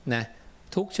นะ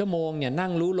ทุกชั่วโมงเนี่ยนั่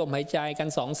งรู้ลมหายใจกัน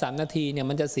 2-3 นาทีเนี่ย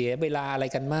มันจะเสียเวลาอะไร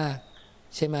กันมาก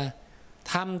ใช่ไหม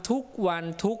ทำทุกวัน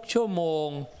ทุกชั่วโมง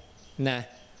นะ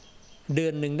เดือ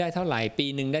นหนึ่งได้เท่าไหร่ปี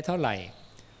หนึ่งได้เท่าไหร่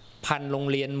1,000 โรง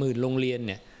เรียน10,000 โรงเรียนเ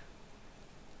นี่ย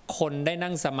คนได้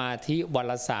นั่งสมาธิวัน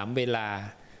ละ3 เวลา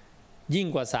ยิ่ง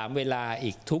กว่า3 เวลา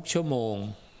อีกทุกชั่วโมง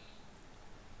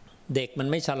เด็กมัน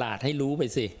ไม่ฉลาดให้รู้ไป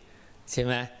สิใช่ไ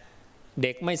หมเ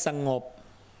ด็กไม่สงบ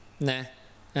นะ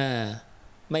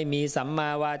ไม่มีสัมมา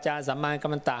วาจาสัมมากัม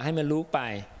มันตะให้มันรู้ไป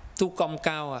ทุกกอมเก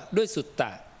าด้วยสุตต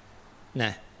ะน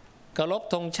ะเคารพ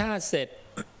ธงชาติเสร็จ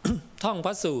ท่องพ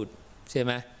ระสูตรใช่ไ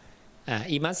หม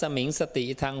อิมัสสมิงสติ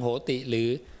ทางโหติหรือ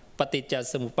ปฏิจจ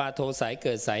สมุปบาทโทสายเ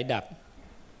กิดสายดับ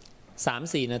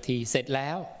 3-4 นาทีเสร็จแล้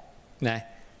วนะ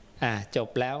จบ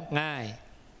แล้วง่าย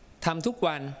ทำทุก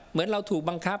วันเหมือนเราถูก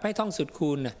บังคับให้ท่องสุด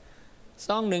คูณนะ1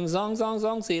 2 2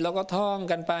 2 4เราก็ท่อง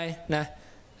กันไปนะ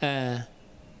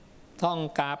ท่อง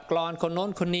กราบกลอนคนโน้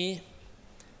นคนนี้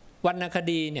วรรณค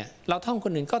ดีเนี่ยเราท่องค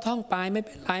นอื่นก็ท่องไปไม่เ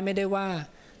ป็นไรไม่ได้ว่า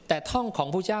แต่ท่องของ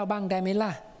ผู้เจ้าบ้างได้ไหมล่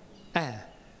ะ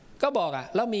ก็บอก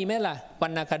แล้วมีไหมล่ะวร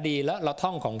รณคดีแล้วเราท่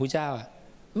องของผู้เจ้า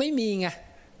ไม่มีไง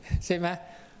ใช่ไหม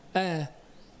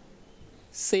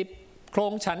10 โคร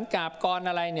งฉันกราบกล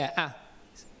อะไรเนี่ย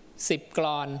10 กล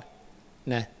อน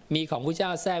นะมีของผู้เจ้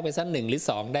าแทรกไปสัก1 หรือ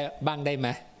 2ได้บ้างได้ไหม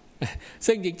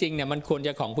ซึ่งจริงๆเนี่ยมันควรจ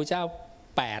ะของผู้เจ้า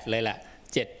8เลยแหละ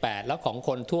7-8แล้วของค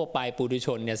นทั่วไปปุถุช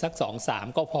นเนี่ยสัก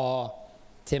2-3ก็พอ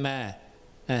ใช่ไหม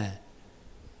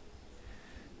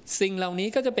สิ่งเหล่านี้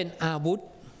ก็จะเป็นอาวุธ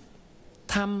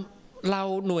เรา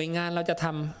หน่วยงานเราจะท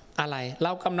ำอะไรเร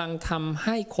ากำลังทำใ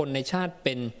ห้คนในชาติเ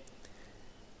ป็น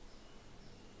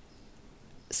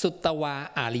สุตวา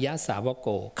อาริยสาวโก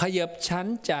ขยับชั้น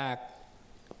จาก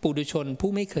ปุถุชนผู้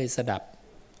ไม่เคยสดับ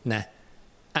นะ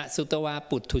อสุตวา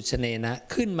ปุถุชเนนะ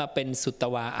ขึ้นมาเป็นสุต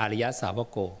วาอาริยสาว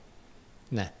โก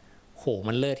นะโห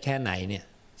มันเลิศแค่ไหนเนี่ย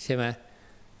ใช่ไหม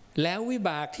แล้ววิ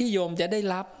บากที่โยมจะได้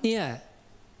รับเนี่ย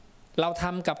เราท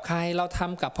ำกับใครเราท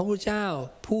ำกับพระพุทธเจ้า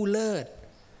ผู้เลิศ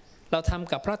เราท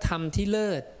ำกับพระธรรมที่เ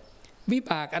ลิศวิ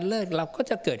บากอันเลิศเราก็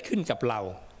จะเกิดขึ้นกับเรา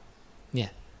เนี่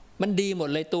ยมันดีหมด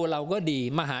เลยตัวเราก็ดี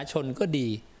มหาชนก็ดี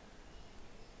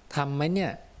ทำไหมเนี่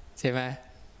ยใช่ไหม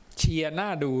เชียร์หน้า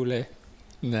ดูเลย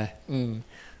นะ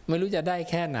ไม่รู้จะได้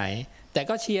แค่ไหนแต่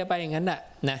ก็เชียร์ไปอย่างนั้น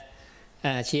นะ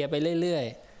เชียร์ไปเรื่อย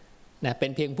ๆนะเป็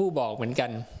นเพียงผู้บอกเหมือนกั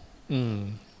น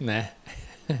นะ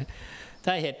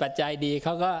ถ้าเหตุปัจจัยดีเข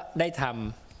าก็ได้ท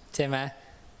ำใช่ไหม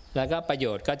แล้วก็ประโย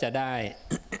ชน์ก็จะได้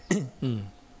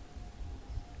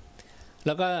แ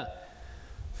ล้วก็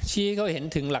ชี้เขาเห็น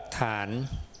ถึงหลักฐ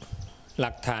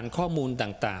านข้อมูล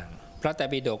ต่างๆพระไตร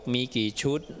ปิฎกมีกี่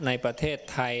ชุดในประเทศ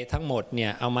ไทยทั้งหมดเนี่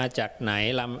ยเอามาจากไหน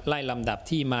ไล่ลำดับ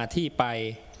ที่มาที่ไป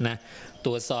นะต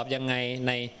รวจสอบยังไง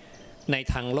ใน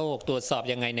ทางโลกตรวจสอบ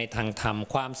ยังไงในทางธรรม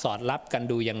ความสอดรับกัน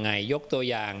ดูยังไงยกตัว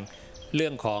อย่างเรื่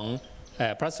องของ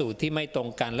พระสูตรที่ไม่ตรง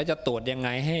กันแล้วจะตรวจยังไง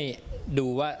ให้ดู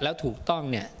ว่าแล้วถูกต้อง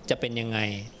เนี่ยจะเป็นยังไง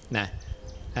นะ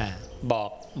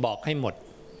บอกให้หมด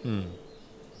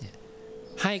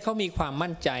ให้เขามีความ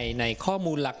มั่นใจในข้อ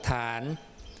มูลหลักฐาน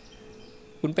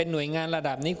คุณเป็นหน่วยงานระ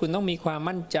ดับนี้คุณต้องมีความ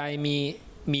มั่นใจ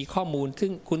มีข้อมูลซึ่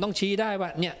งคุณต้องชี้ได้ว่า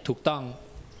เนี่ยถูกต้อง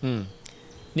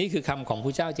นี่คือคำของพร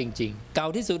ะเจ้าจริงๆเก่า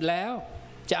ที่สุดแล้ว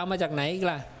จะเอามาจากไหนอีก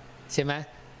ล่ะใช่ไหม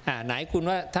ไหนคุณ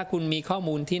ว่าถ้าคุณมีข้อ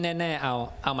มูลที่แน่ๆเ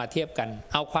อามาเทียบกัน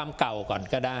เอาความเก่าก่อน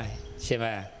ก็ได้ใช่ไหม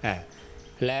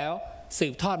แล้วสื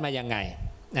บทอดมายังไง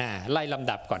ไล่ลำ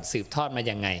ดับก่อนสืบทอดมา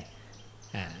ยังไง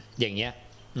อย่างเงี้ย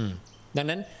ดัง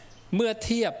นั้นเมื่อเ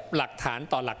ทียบหลักฐาน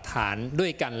ต่อหลักฐานด้ว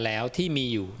ยกันแล้วที่มี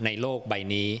อยู่ในโลกใบ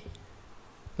นี้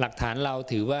หลักฐานเรา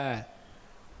ถือว่า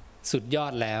สุดยอ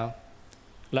ดแล้ว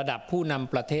ระดับผู้น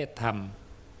ำประเทศท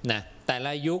ำนะแต่ล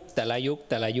ะยุคแ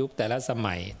ต่ละส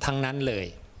มัยทั้งนั้นเลย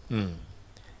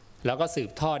แล้วก็สื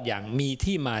บทอดอย่างมี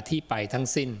ที่มาที่ไปทั้ง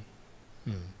สิ้น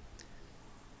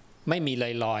ไม่มี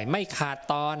ลอยๆไม่ขาด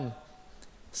ตอน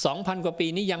 2,000 กว่าปี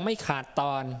นี้ยังไม่ขาดต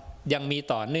อนยังมี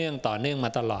ต่อเนื่องมา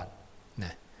ตลอดน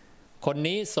ะคน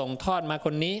นี้ส่งทอดมาค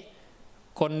น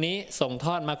นี้ส่งท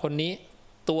อดมาคนนี้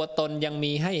ตัวตนยัง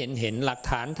มีให้เห็นหลัก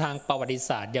ฐานทางประวัติศ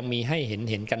าสตร์ยังมีให้เ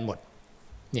ห็นกันหมด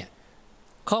เนี่ย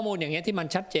ข้อมูลอย่างเงี้ยที่มัน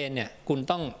ชัดเจนเนี่ยคุณ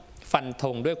ต้องฟันธ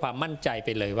งด้วยความมั่นใจไป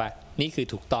เลยว่านี่คือ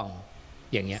ถูกต้อง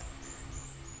อย่างเงี้ย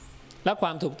และคว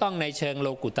ามถูกต้องในเชิงโล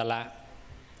กุตระ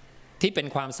ที่เป็น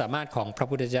ความสามารถของพระ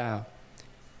พุทธเจ้า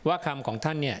ว่าคำของท่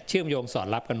านเนี่ยเชื่อมโยงสอด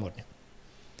รับกันหมด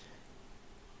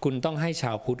คุณต้องให้ช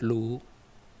าวพุทธรู้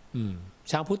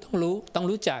ชาวพุทธต้อง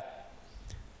รู้จัก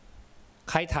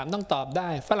ใครถามต้องตอบได้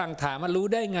ฝรั่งถามมารู้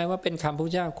ได้ไงว่าเป็นคำพระพุท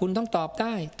ธเจ้าคุณต้องตอบไ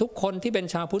ด้ทุกคนที่เป็น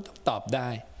ชาวพุทธต้องตอบได้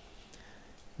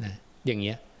นะอย่างเ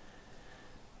งี้ย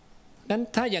นั้น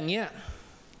ถ้าอย่างเงี้ย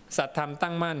สัตธรรม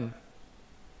ตั้งมั่น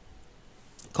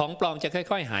ของปลอมจะค่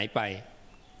อยๆหายไป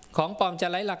ของปลอมจะ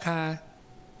ไร้ราคา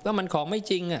ว่ามันของไม่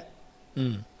จริง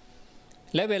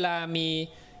และเวลา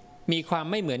มีความ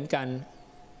ไม่เหมือนกัน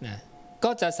นะ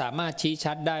ก็จะสามารถชี้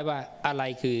ชัดได้ว่าอะไร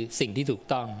คือสิ่งที่ถูก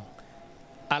ต้อง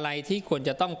อะไรที่ควรจ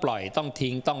ะต้องปล่อยต้อง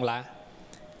ทิ้งต้องละ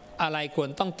อะไรควร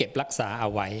ต้องเก็บรักษาเอา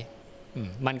ไว้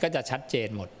มันก็จะชัดเจน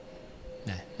หมด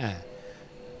นะ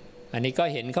อันนี้ก็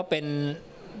เห็นเขาเ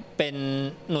ป็น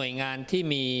หน่วยงานที่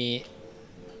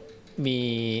มี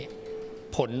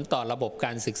ผลต่อระบบก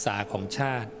ารศึกษาของช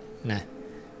าตินะ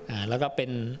แล้วก็เป็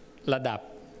นระดับ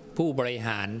ผู้บริห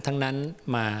ารทั้งนั้น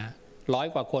มา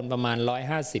100 กว่าคนประมาณ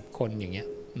150 คนอย่างเงี้ย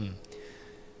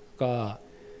ก็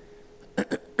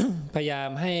พยายาม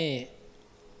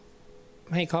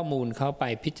ให้ข้อมูลเขาไป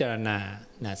พิจารณา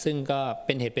นะซึ่งก็เ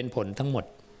ป็นเหตุเป็นผลทั้งหมด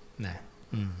นะ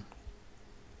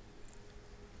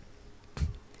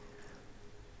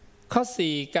ข้อ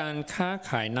 4การค้า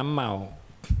ขายน้ำเมา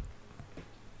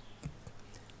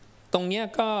ตรงเนี้ย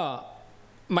ก็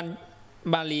มัน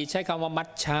บาลีใช้คำว่ามัช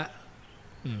ชะ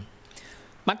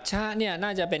มัชชะเนี่ยน่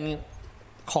าจะเป็น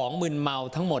ของมึนเมา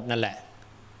ทั้งหมดนั่นแหละ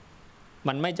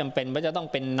มันไม่จำเป็นว่าจะต้อง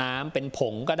เป็นน้ำเป็นผ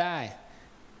งก็ได้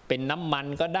เป็นน้ำมัน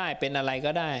ก็ได้เป็นอะไร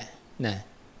ก็ได้นะ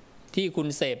ที่คุณ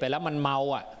เสพไปแล้วมันเมา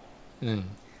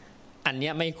อันเนี้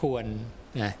ยไม่ควร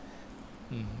นะ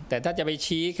แต่ถ้าจะไป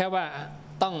ชี้แค่ว่า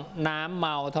ต้องน้ำเม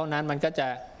าเท่านั้นมันก็จะ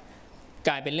ก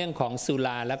ลายเป็นเรื่องของสุร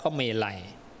าแล้วก็เมลัย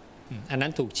อันนั้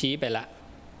นถูกชี้ไปละ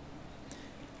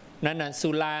นั่นน่ะสุ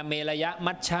ราเมรยะ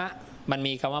มัชชะมัน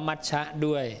มีคำว่ามัชชะ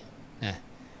ด้วยนะ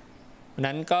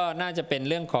นั้นก็น่าจะเป็น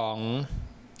เรื่องข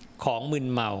องมึน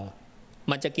เมา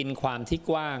มันจะกินความที่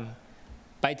กว้าง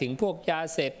ไปถึงพวกยา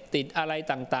เสพติดอะไร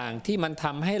ต่างๆที่มันท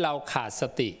ำให้เราขาดส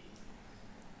ติ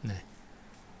นะ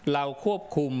เราควบ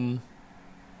คุม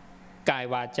กาย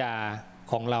วาจา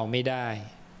ของเราไม่ได้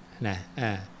นะ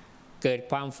เกิด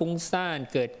ความฟุ้งซ่าน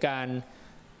เกิดการ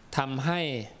ทำให้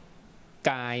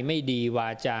กายไม่ดีวา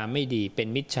จาไม่ดีเป็น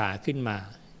มิจฉาขึ้นมา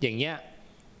อย่างเงี้ย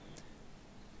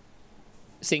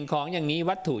สิ่งของอย่างนี้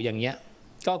วัตถุอย่างเงี้ย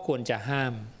ก็ควรจะห้า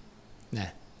มนะ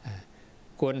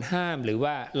ควรห้ามหรือ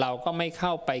ว่าเราก็ไม่เข้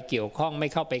าไปเกี่ยวข้องไม่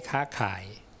เข้าไปค้าขาย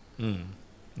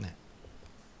นะ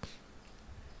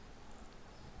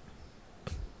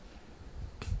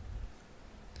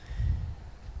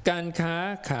การค้า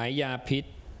ขายยาพิษ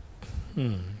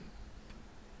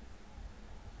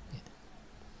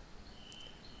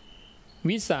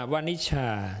วิสาวนิชา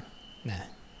นะ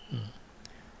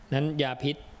นั้นยา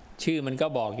พิษชื่อมันก็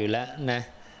บอกอยู่แล้วนะ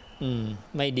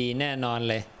ไม่ดีแน่นอน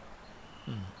เลย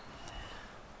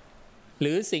ห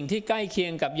รือสิ่งที่ใกล้เคีย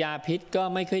งกับยาพิษก็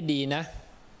ไม่ค่อยดีนะ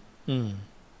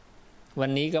วัน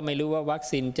นี้ก็ไม่รู้ว่าวัค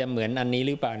ซีนจะเหมือนอันนี้ห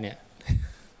รือเปล่าเนี่ย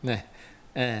นะ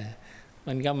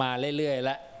มันก็มาเรื่อยๆแ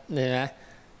ล้วนะ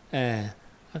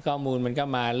ข้อมูลมันก็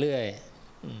มาเรื่อย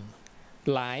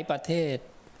หลายประเทศ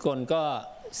คนก็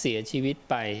เสียชีวิต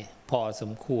ไปพอส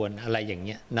มควรอะไรอย่างเ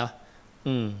งี้ยเนาะ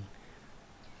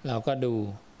เราก็ดู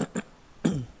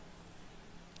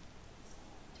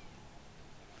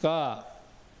ก็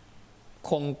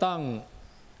คงต้อง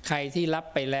ใครที่รับ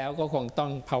ไปแล้วก็คงต้อ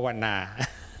งภาวนา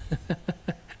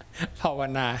ภาว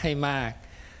นาให้มาก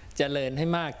เจริญให้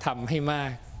มากทำให้มา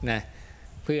กนะ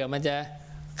เพื่อมันจะ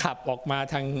ขับออกมา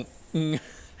ทา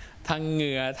งเห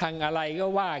งื่อทางอะไรก็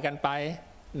ว่ากันไป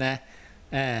นะ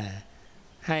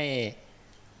ให้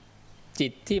จิ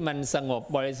ตที่มันสงบ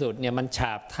บริสุทธิ์เนี่ยมันฉ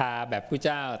าบทาแบบพระเ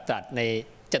จ้าตรัสใน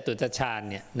จตุตฌาน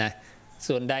เนี่ยนะ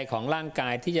ส่วนใดของร่างกา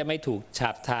ยที่จะไม่ถูกฉา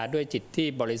บทาด้วยจิตที่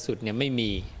บริสุทธิ์เนี่ยไม่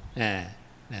มีนะ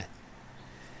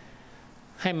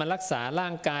ให้มันรักษาร่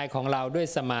างกายของเราด้วย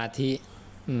สมาธิ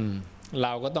เร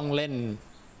าก็ต้องเล่น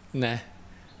นะ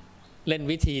เล่น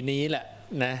วิธีนี้แหละ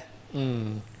นะ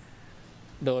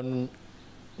โ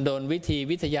ดน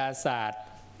วิทยาศาสตร์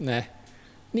นะ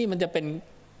นี่มันจะเป็น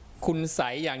คุณไส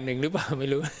ยอย่างหนึ่งหรือเปล่าไม่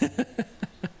รู้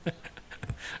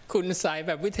คุณไสยแ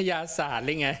บบวิทยาศาสตร์ห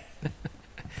รือไง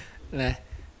นะ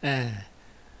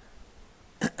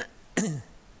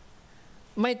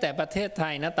ไม่แต่ประเทศไท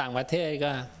ยนะต่างประเทศ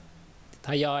ก็ท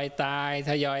ยอยตา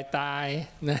ย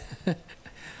นะ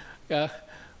ก็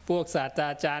พวกศาสตร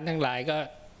าจารย์ทั้งหลายก็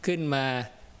ขึ้นมา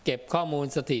เก็บข้อมูล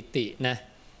สถิตินะ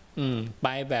ไป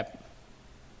แบบ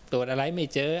ตรวจอะไรไม่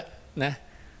เจอนะ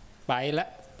ไป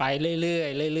เ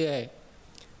รื่อย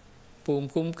ภูมิ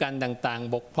คุ้มกันต่าง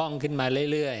ๆบกพร่องขึ้นมา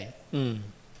เรื่อย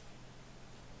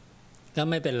ๆก็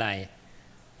ไม่เป็นไร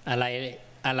อะไ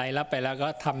รรับไปแล้วก็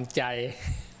ทำใจ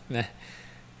นะ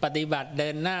ปฏิบัติเดิ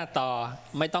นหน้าต่อ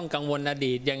ไม่ต้องกังวลอ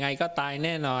ดีตยังไงก็ตายแ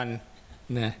น่นอน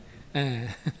นะ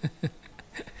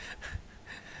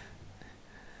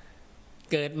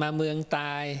เกิดมาเมืองต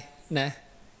ายนะ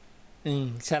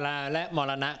ชราและม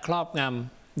รณะครอบง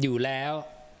ำอยู่แล้ว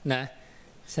นะ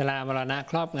ชรามรณะ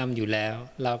ครอบงำอยู่แล้ว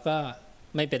เราก็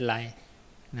ไม่เป็นไร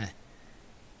นะ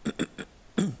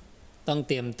ต้องเ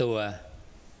ตรียมตัว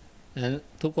นั้น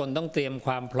ทุกคนต้องเตรียมค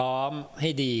วามพร้อมให้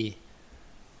ดี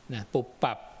นะปุบ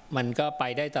ปับมันก็ไป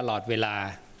ได้ตลอดเวลา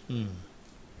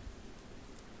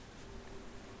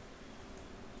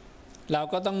เรา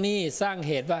ก็ต้องนี่สร้างเ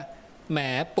หตุว่าแหม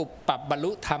ปุบปับบรร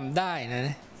ลุธรรมได้น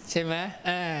ะใช่ไหม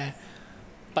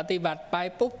ปฏิบัติไป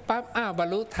ปุ๊บปั๊บบรร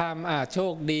ลุธรรมโช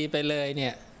คดีไปเลยเนี่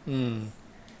ย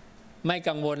ไม่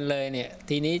กังวลเลยเนี่ย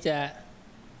ทีนี้จะ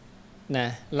นะ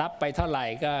รับไปเท่าไหร่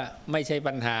ก็ไม่ใช่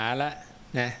ปัญหาละ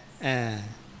นะ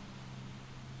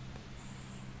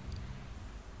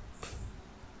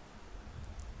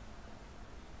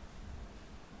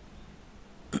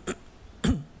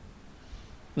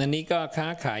อันนี้ก็ค้า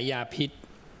ขายยาพิษ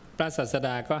พระศาสด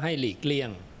าก็ให้หลีกเลี่ยง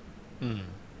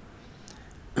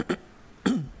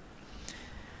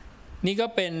นี่ก็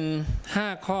เป็น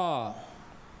5ข้อ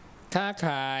ค้าข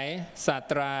ายศาส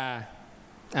ตรา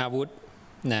อาวุธ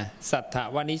นะสัทธ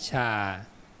วนิชา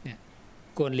เนี่ย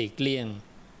ควรหลีกเลี่ยง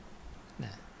น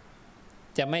ะ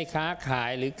จะไม่ค้าขาย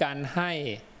หรือการให้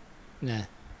นะ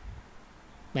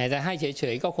แม้จะให้เฉ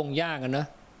ยๆก็คงยากกันเนอะ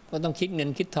ก็ต้องคิดเงิน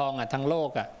คิดทองทั้งโลก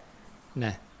น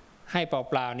ะให้เ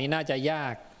ปล่าๆนี้น่าจะยา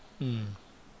ก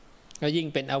ก็ยิ่ง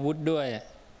เป็นอาวุธด้วย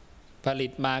ผลิ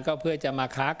ตมาก็เพื่อจะมา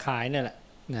ค้าขายนั่นแหละ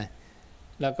นะ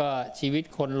แล้วก็ชีวิต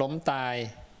คนล้มตาย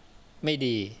ไม่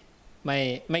ดี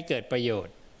ไม่เกิดประโยช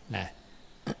น์นะ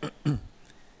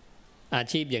อา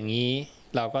ชีพอย่างนี้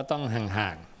เราก็ต้องห่า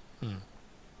งๆ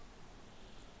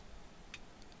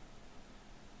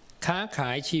ค้าขา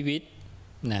ยชีวิต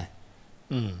นะ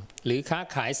หรือค้า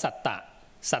ขายสั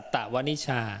ตตวนิช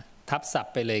าทับศัพ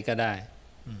ท์ไปเลยก็ได้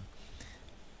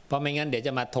เพราะไม่งั้นเดี๋ยวจ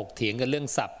ะมาถกเถียงกันเรื่อง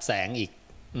ศัพท์แสงอีก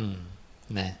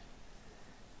นะ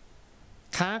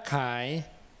ค้าขาย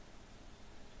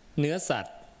เนื้อสัต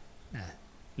ว์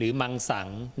หรือมังสัง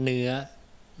เนื้อ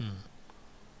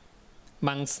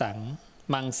มังสัง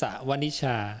มังสะวนิช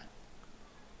า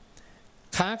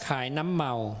ค้าขายน้ำเม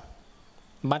า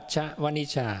มัชฌะวนิ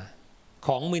ชาข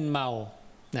องมึนเมา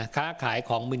นะค้าขาย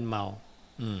ของมึนเมา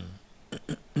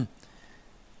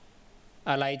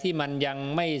อะไรที่มันยัง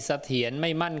ไม่เสถียรไ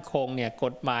ม่มั่นคงเนี่ยก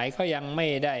ฎหมายเขายังไม่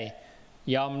ได้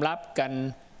ยอมรับกัน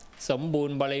สมบูร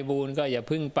ณ์บริบูรณ์ก็อย่า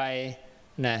พึ่งไป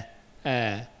นะ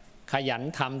ขยัน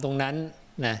ทำตรงนั้น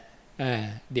นะ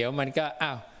เดี๋ยวมันก็อ้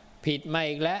าวผิดมา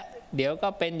อีกแล้วเดี๋ยวก็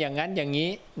เป็นอย่างนั้นอย่างนี้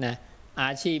นะอ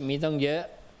าชีพมีต้องเยอะ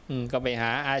ก็ไปห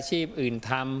าอาชีพอื่น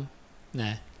ทำน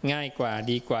ะง่ายกว่า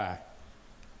ดีกว่า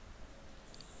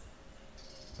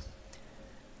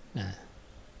นะ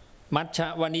มัชฌ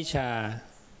วนิชา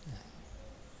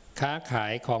ค้าขา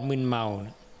ยของมึนเมา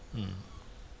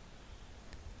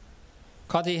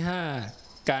ข้อที่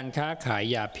5การค้าขาย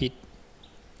ยาพิษ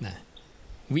นะ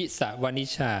วิสวนิ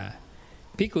ชา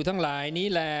ภิกขุทั้งหลายนี้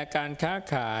แลการค้า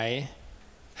ขาย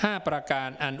5ประการ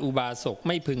อันอุบาสกไ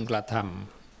ม่พึงกระท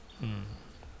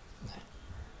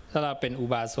ำถ้าเราเป็นอุ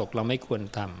บาสกเราไม่ควร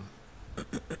ทำ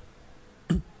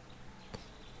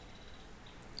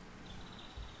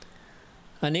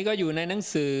อันนี้ก็อยู่ในหนัง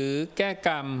สือแก้ก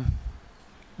รรม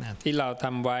ที่เราท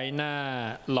ำไว้หน้า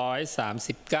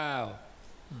139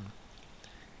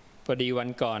พอดีวัน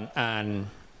ก่อนอ่าน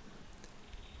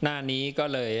หน้านี้ก็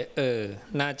เลย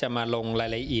น่าจะมาลงราย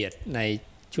ละเอียดใน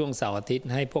ช่วงเสาร์อาทิตย์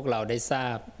ให้พวกเราได้ทรา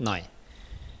บหน่อย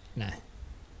นะ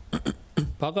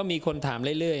เพราะก็มีคนถาม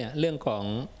เรื่อยๆเรื่องของ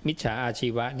มิจฉาอาชี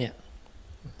วะเนี่ย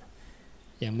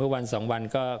อย่างเมื่อวัน2 วัน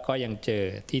ก็ยังเจอ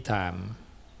ที่ถาม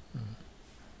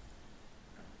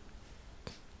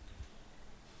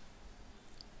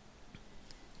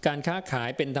การค้าขาย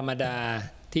เป็นธรรมดา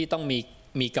ที่ต้อง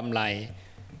มีกำไร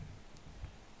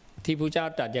ที่พระเจ้า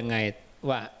ตรัสยังไง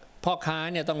ว่าพ่อค้า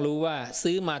เนี่ยต้องรู้ว่า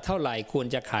ซื้อมาเท่าไหร่ควร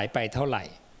จะขายไปเท่าไหร่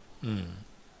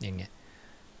อย่างเงี้ย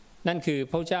นั่นคือ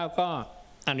พระเจ้าก็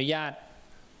อนุญาต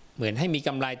เหมือนให้มีก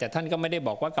ำไรแต่ท่านก็ไม่ได้บ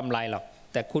อกว่ากำไรหรอก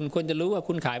แต่คุณควรจะรู้ว่า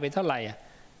คุณขายไปเท่าไหร่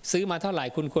ซื้อมาเท่าไหร่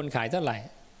คุณควรขายเท่าไหร่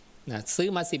นะซื้อ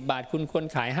มา10 บาทคุณควร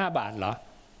ขาย5 บาทเหรอ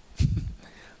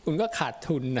คุณก็ขาด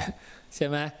ทุนนะใช่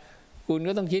ไหมคุณ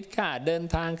ก็ต้องคิดค่าเดิน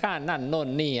ทางค่านั่นโน่น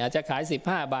นี่อาจจะขาย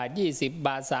15 บาท20 บ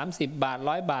าท30 บาท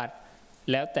100 บาท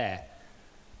แล้วแต่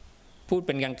พูดเ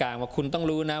ป็นกลางๆว่าคุณต้อง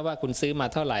รู้นะว่าคุณซื้อมา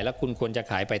เท่าไหร่แล้วคุณควรจะ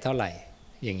ขายไปเท่าไหร่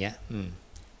อย่างเงี้ย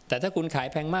แต่ถ้าคุณขาย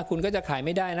แพงมากคุณก็จะขายไ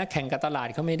ม่ได้นะแข่งกับตลาด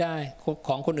เขาไม่ได้ข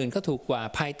องคนอื่นเขาถูกกว่า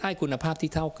ภายใต้คุณภาพที่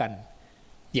เท่ากัน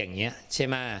อย่างเงี้ยใช่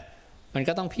ไหมมัน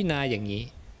ก็ต้องพิจารณาอย่างนี้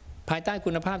ภายใต้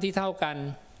คุณภาพที่เท่ากัน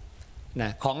น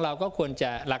ะของเราก็ควรจ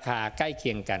ะราคาใกล้เ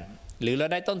คียงกันหรือเรา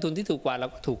ได้ต้นทุนที่ถูกกว่าเรา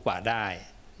ก็ถูกกว่าได้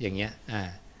อย่างเงี้ย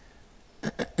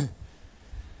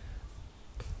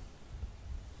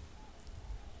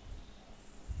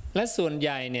และส่วนให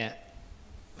ญ่เนี่ย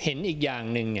เห็นอีกอย่าง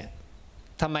หนึ่งเนี่ย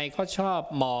ทำไมเขาชอบ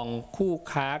มองคู่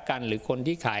ค้ากันหรือคน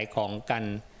ที่ขายของกัน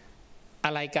อ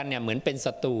ะไรกันเนี่ยเหมือนเป็น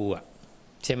ศัตรู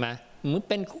ใช่ไหมเหมือน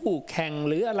เป็นคู่แข่ง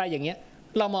หรืออะไรอย่างเงี้ย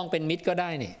เรามองเป็นมิตรก็ได้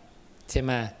นี่ใช่ไห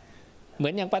มเหมื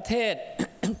อนอย่างประเทศ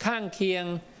ข้างเคียง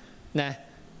นะ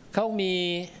เขามี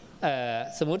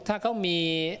สมมุติถ้าเขามี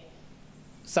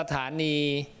สถานี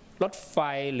รถไฟ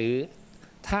หรือ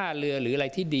ท่าเรือหรืออะไร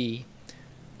ที่ดี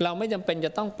เราไม่จำเป็นจ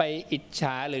ะต้องไปอิจฉ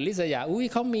าหรือริษยาอุ้ย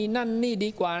เขามีนั่นนี่ดี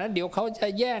กว่านะเดี๋ยวเขาจะ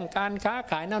แย่งการค้า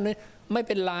ขายนั่นนี่ไม่เ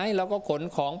ป็นไรเราก็ขน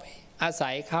ของไปอา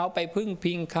ศัยเขาไปพึ่ง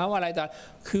พิงเขาอะไรต่าง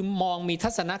คือมองมีทั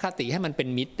ศนคติให้มันเป็น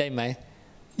มิตรได้ไหม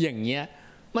อย่างเงี้ย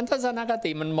มันทัศนค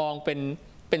ติมันมองเ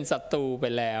ป็นศัตรูไป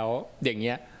แล้วอย่างเ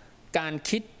งี้ยการ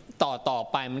คิดต่อ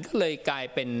ไปมันก็เลยกลาย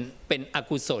เป็นอ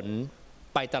กุศล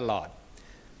ไปตลอด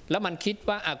แล้วมันคิด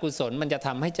ว่าอากุศลมันจะท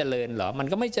ำให้เจริญเหรอมัน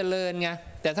ก็ไม่เจริญไง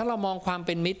แต่ถ้าเรามองความเ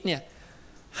ป็นมิตรเนี่ย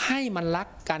ให้มันรัก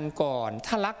กันก่อน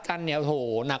ถ้ารักกันเนี่ยโห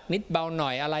หนักนิดเบาหน่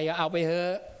อยอะไรเอาไปเถอ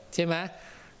ะใช่ไหม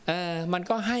มัน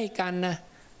ก็ให้กันนะ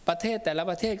ประเทศแต่ละ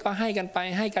ประเทศก็ให้กันไป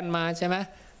ให้กันมาใช่ไหม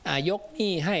ยกห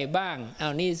นี้ให้บ้างเอ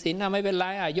าหนี้สินไม่เป็นไร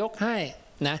ยกให้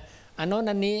นะอันโน้น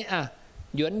อันนี้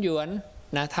หยวน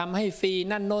นะทำให้ฟรี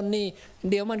นั่นโน้นนี่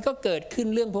เดี๋ยวมันก็เกิดขึ้น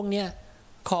เรื่องพวกเนี้ย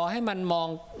ขอให้มัน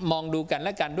มองดูกันแล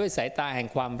ะกันด้วยสายตาแห่ง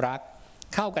ความรัก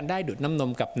เข้ากันได้ดุจน้ำน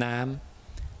มกับน้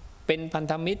ำเป็นพัน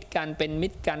ธมิตรกันเป็นมิ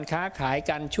ตรกันค้าขาย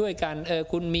กันช่วยกัน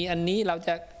คุณมีอันนี้เราจ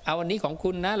ะเอาอันนี้ของ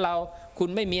คุณนะคุณ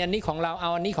ไม่มีอันนี้ของเราเอ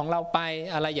าอันนี้ของเราไป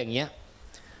อะไรอย่างเงี้ย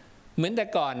เหมือนแต่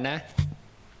ก่อนนะ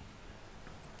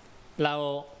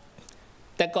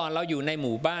แต่ก่อนเราอยู่ในห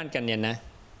มู่บ้านกันเนี่ยนะ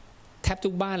แทบทุ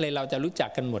กบ้านเลยเราจะรู้จั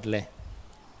กกันหมดเลย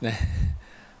นะ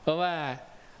เพราะว่า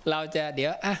เราจะเดี๋ย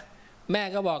วแม่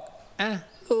ก็บอก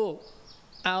ลูก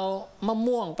เอามะ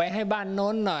ม่วงไปให้บ้านโ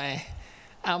น้นหน่อย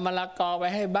เอามะละกอไป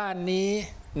ให้บ้านนี้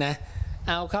นะ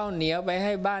เอาข้าวเหนียวไปใ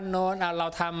ห้บ้านโน้นเรา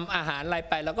ทำอาหารอะไร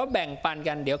ไปเราก็แบ่งปัน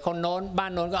กันเดี๋ยวคนโน้นบ้า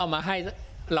นโน้นก็เอามาให้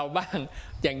เราบ้าง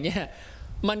อย่างเงี้ย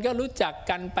มันก็รู้จัก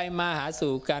กันไปมาหา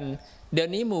สู่กันเดี๋ยว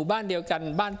นี้หมู่บ้านเดียวกัน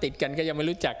บ้านติดกันก็ยังไม่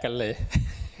รู้จักกันเลย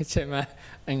ใช่ไหม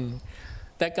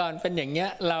แต่ก่อนเป็นอย่างเงี้ย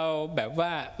เราแบบว่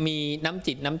ามีน้ำ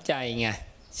จิตน้ำใจไง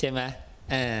ใช่ไหม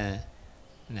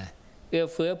นะเอื้อ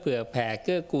เฟื้อเผื่อแผ่เ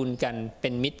กื้อกูลกันเป็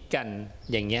นมิตรกัน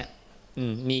อย่างเงี้ย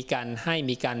มีการให้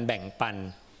มีการแบ่งปัน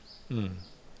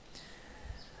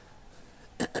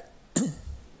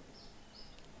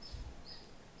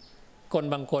คน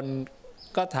บางคน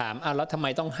ก็ถามแล้วทำไม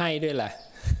ต้องให้ด้วยล่ะ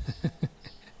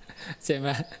ใช่ไหม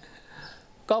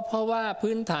ก็เพราะว่า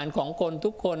พื้นฐานของคนทุ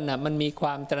กคนน่ะมันมีคว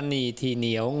ามตระหนี่ถี่เห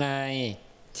นียวไง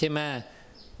ใช่ไหม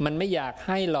มันไม่อยากใ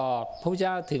ห้หรอกพระเ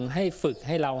จ้าถึงให้ฝึกใ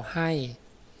ห้เราให้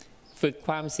ฝึกค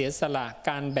วามเสียสละก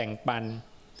ารแบ่งปัน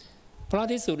เพราะ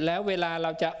ที่สุดแล้วเวลาเร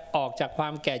าจะออกจากควา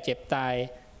มแก่เจ็บตาย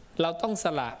เราต้องส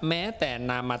ละแม้แต่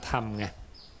นามธรรมไง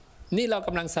นี่เราก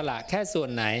ำลังสละแค่ส่วน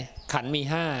ไหนขันธ์มี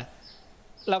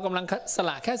5เรากำลังสล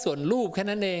ะแค่ส่วนรูปแค่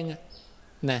นั้นเอง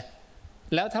นะ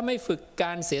แล้วถ้าไม่ฝึกก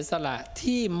ารเสียสละ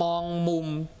ที่มองมุม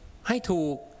ให้ถู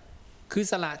กคือ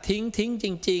สละทิ้งจ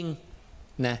ริง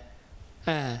ๆนะ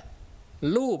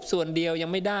รูปส่วนเดียวยั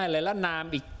งไม่ได้เลยแล้วนาม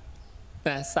อีกน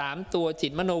ะ3ตัวจิ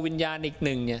ตมโนวิญญาณอีก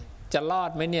1เนี่ยจะรอ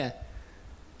ดไหมเนี่ย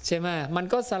ใช่ไหมมัน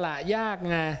ก็สละยาก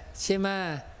ไงใช่ไหม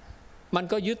มัน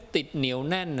ก็ยึดติดเหนียว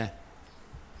แน่นนะ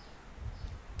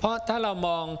เพราะถ้าเรา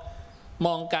ม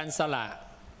องการสละ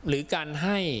หรือการใ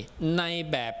ห้ใน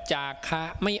แบบจาคะ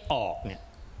ไม่ออกเนี่ย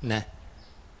นะ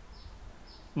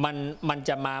มัน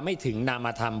จะมาไม่ถึงนาม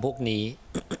ธรรมพวกนี้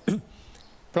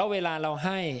เพราะเวลาเราใ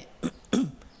ห้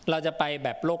เราจะไปแบ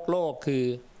บโลกคือ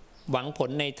หวังผล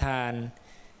ในทาน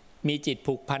มีจิต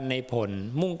ผูกพันในผล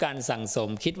มุ่งการสั่งสม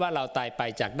คิดว่าเราตายไป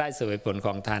จากได้เสวยผลข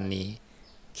องทานนี้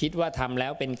คิดว่าทำแล้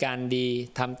วเป็นการดี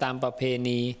ทำตามประเพ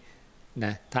ณีน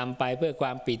ะทำไปเพื่อคว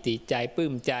ามปิติใจปลื้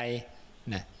มใจ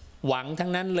นะหวังทั้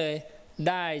งนั้นเลย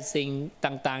ได้สิ่ง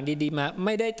ต่างๆดีๆมาไ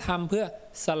ม่ได้ทำเพื่อ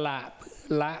สละเพื่อ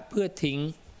ละเพื่อทิ้ง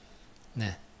น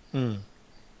ะ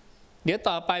เดี๋ยว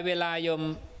ต่อไปเวลาโ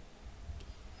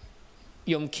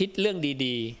ยมคิดเรื่อง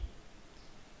ดี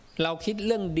ๆเราคิดเ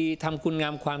รื่องดีทำคุณงา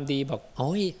มความดีบอกโ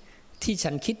อ้ยที่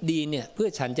ฉันคิดดีเนี่ยเพื่อ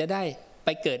ฉันจะได้ไป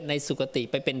เกิดในสุคติ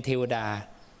ไปเป็นเทวดา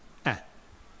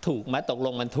ถูกไหมตกล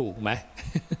งมันถูกไหม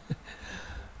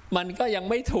มันก็ยัง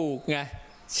ไม่ถูกไง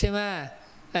ใช่ไหม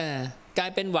กลา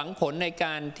ยเป็นหวังผลในก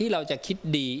ารที่เราจะคิด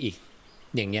ดีอีก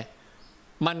อย่างเงี้ย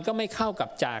มันก็ไม่เข้ากับ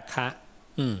จาคะ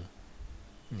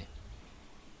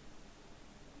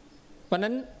เพราะ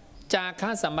นั้นจาคะ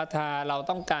สัมปทาเรา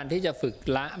ต้องการที่จะฝึก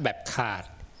ละแบบขาด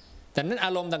แต่นั้นอ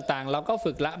ารมณ์ต่างๆเราก็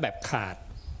ฝึกละแบบขาด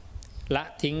ละ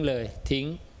ทิ้งเลยทิ้ง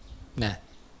นะ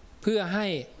เพื่อให้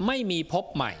ไม่มีภพ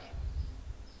ใหม่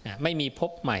ไม่มีภ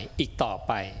พใหม่อีกต่อไ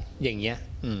ปอย่างเงี้ย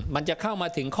มันจะเข้ามา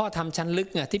ถึงข้อธรรมชั้นลึก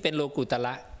ไงที่เป็นโลกุตร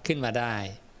ะขึ้นมาได้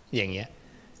อย่างเงี้ย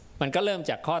มันก็เริ่ม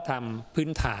จากข้อธรรมพื้น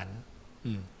ฐาน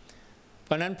เพ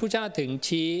ราะนั้นพระเจ้าถึง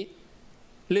ชี้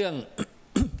เรื่อง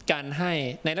การให้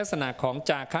ในลักษณะของ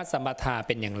จาคะสัมปทาเ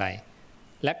ป็นอย่างไร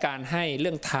และการให้เ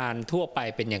รื่องทานทั่วไป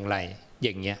เป็นอย่างไรอ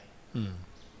ย่างเงี้ย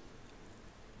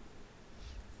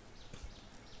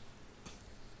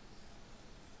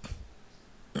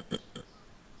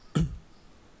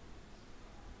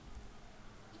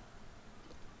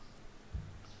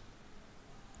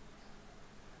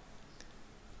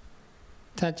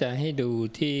ถ้าจะให้ดู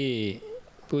ที่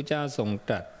พระเจ้าทรงต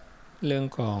รัสเรื่อง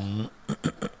ของ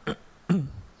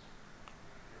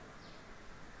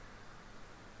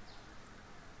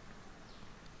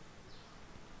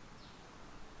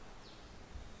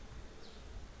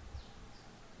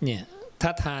เนี่ยถ้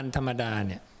าทานธรรมดาเ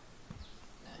นี่ย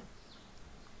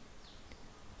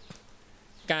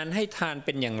การให้ทานเ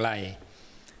ป็นอย่างไร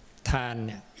ทานเ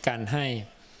นี่ยการให้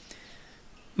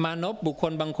มานพบุคค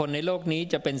ลบางคนในโลกนี้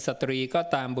จะเป็นสตรีก็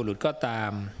ตามบุรุษก็ตา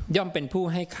มย่อมเป็นผู้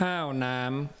ให้ข้าวน้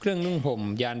ำเครื่องนุ่งห่ม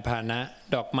ยานพาหนะ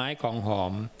ดอกไม้ของหอ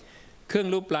มเครื่อง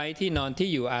รูปไล้ที่นอนที่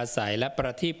อยู่อาศัยและปร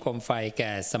ะทีปโคมไฟแ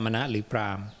ก่สมณะหรือพร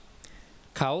าหมณ์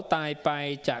เขาตายไป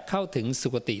จะเข้าถึงสุ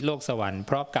คติโลกสวรรค์เ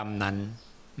พราะกรรมนั้น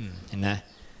เห็นไหม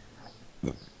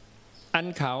อัน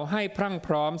เขาให้พรั่งพ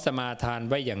ร้อมสมาทาน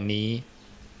ไว้อย่างนี้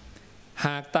ห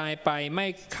ากตายไปไม่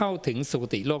เข้าถึงสุค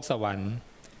ติโลกสวรรค์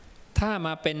ถ้าม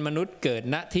าเป็นมนุษย์เกิด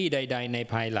ณที่ใดๆใน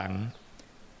ภายหลัง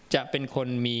จะเป็นคน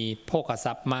มีโภคท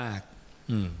รัพย์มาก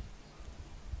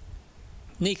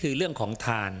นี่คือเรื่องของท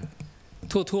าน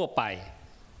ทั่วๆไป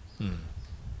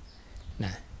น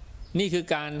ะนี่คือ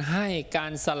การให้กา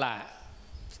รสละ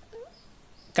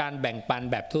การแบ่งปัน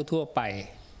แบบทั่วๆไป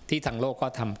ที่ทางโลกก็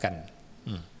ทำกัน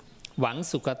หวัง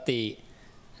สุคติ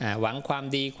หวังความ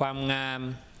ดีความงาม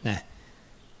นะ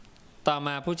ต่อม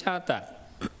าพระเจ้าตรัส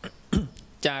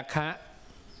จาคะ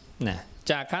นะ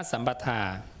จาคะสัมปทา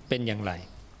เป็นอย่างไร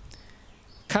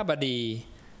ข้าบดี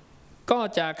ก็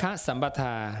จาคะสัมปท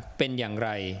าเป็นอย่างไร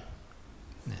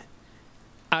นะ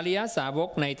อริยสาวก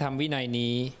ในธรรมวินัย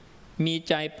นี้มี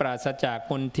ใจปราศจาก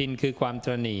มลทินคือความต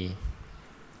ระหนี่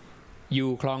อยู่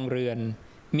คลองเรือน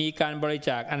มีการบริ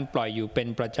จาคอันปล่อยอยู่เป็น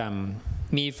ประจ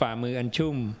ำมีฝ่ามืออัน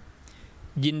ชุ่ม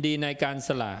ยินดีในการส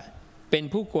ละเป็น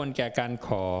ผู้ควรแก่การข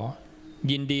อ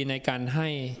ยินดีในการให้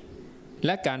แล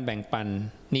ะการแบ่งปัน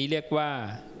นี้เรียกว่า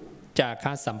จาค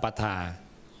ะสัมปทา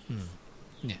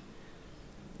เนี่ย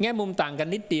แง่มุมต่างกัน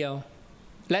นิดเดียว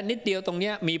และนิดเดียวตรง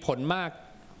นี้มีผล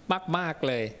มาก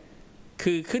เลย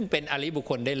คือขึ้นเป็นอริยบุค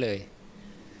คลได้เลย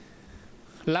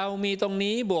เรามีตรง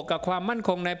นี้บวกกับความมั่นค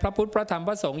งในพระพุทธพระธรรมพ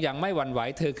ระสงฆ์อย่างไม่หวั่นไหว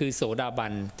เธอคือโสดาบั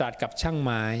นตรัสกับช่างไ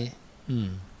ม้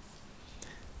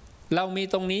เรามี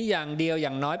ตรงนี้อย่างเดียวอ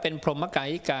ย่างน้อยเป็นพรหมกา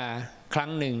ยิกาครั้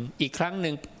งหนึ่งอีกครั้งห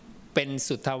นึ่งเป็น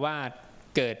สุทธวาส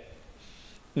เกิด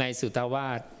ในสุทธว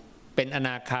าสเป็นอน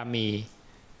าคามี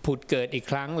ผุดเกิดอีก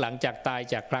ครั้งหลังจากตาย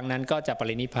จากครั้งนั้นก็จะป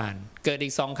รินิพพานเกิดอี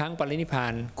ก2 ครั้งปรินิพพา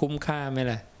นคุ้มค่าไหม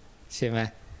ล่ะใช่ไหม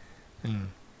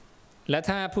และ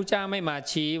ถ้าผู้เจ้าไม่มา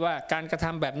ชี้ว่าการกระท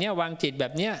ำแบบนี้วางจิตแบ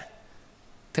บนี้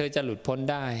เธอจะหลุดพ้น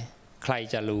ได้ใคร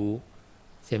จะรู้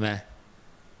ใช่ไหม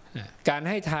การ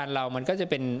ให้ทานเรามันก็จะ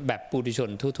เป็นแบบปุถุชน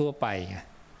ทั่วๆไปไง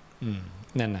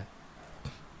นั่นน่ะ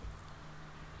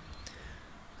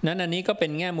นั้นอันนี้ก็เป็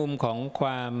นแง่มุมของคว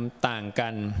ามต่างกั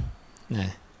นนะ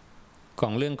ขอ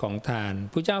งเรื่องของทาน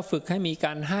ผู้เจ้าฝึกให้มีก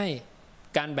ารให้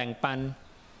การแบ่งปัน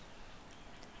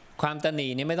ความตณี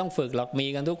นี่ไม่ต้องฝึกหรอกมี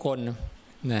กันทุกคน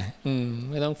นะ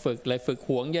ไม่ต้องฝึกเลยฝึกห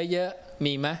วงเยอะๆ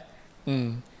มีไหม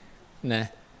นะ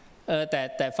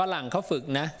แต่ฝรั่งเขาฝึก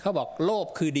นะเขาบอกโลภ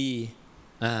คือดี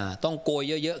ต้องโกย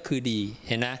เยอะๆคือดีเ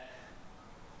ห็นนะ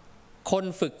คน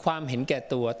ฝึกความเห็นแก่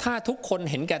ตัวถ้าทุกคน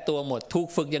เห็นแก่ตัวหมดถูก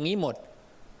ฝึกอย่างนี้หมด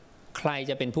ใคร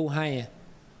จะเป็นผู้ให้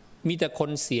มีแต่คน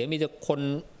เสียมีแต่คน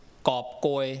กอบโก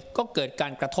ยก็เกิดกา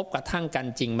รกระทบกระทั่งกัน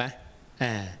จริงไหม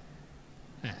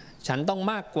ฉันต้อง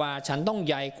มากกว่าฉันต้อง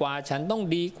ใหญ่กว่าฉันต้อง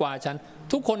ดีกว่าฉัน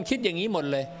ทุกคนคิดอย่างนี้หมด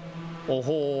เลยโอ้โห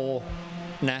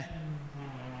นะ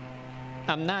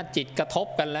อำนาจจิตกระทบ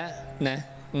กันแล้วนะ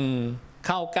เ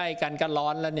ข้าใกล้กันก็ร้อ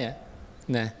นแล้วเนี่ย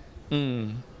นะ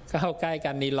เข้าใกล้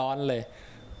กันนี่ร้อนเลย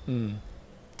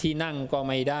ที่นั่งก็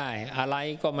ไม่ได้อะไร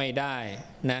ก็ไม่ได้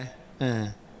นะ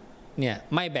เนี่ย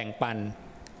ไม่แบ่งปัน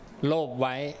โลภไ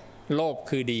ว้โลภ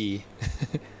คือดี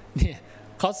เนี่ย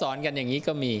เขาสอนกันอย่างนี้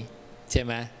ก็มีใช่ไ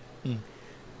หม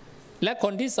และค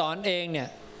นที่สอนเองเนี่ย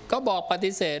ก็บอกป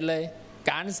ฏิเสธเลย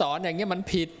การสอนอย่างนี้มัน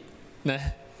ผิดนะ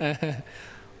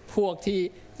พวกที่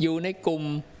อยู่ในกลุ่ม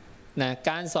นะ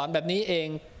การสอนแบบนี้เอง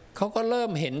เขาก็เริ่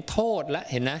มเห็นโทษแล้ว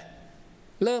เห็นนะ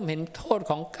เริ่มเห็นโทษ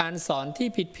ของการสอนที่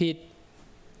ผิด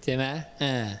ใช่ไหม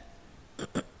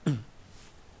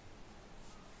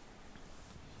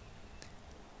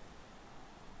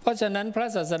เพราะฉะนั้นพระ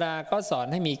ศาสดาก็สอน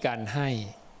ให้มีการให้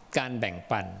การแบ่ง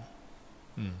ปัน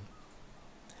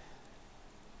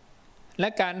และ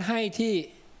การให้ที่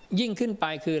ยิ่งขึ้นไป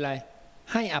คืออะไร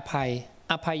ให้อภัย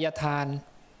อภัยทาน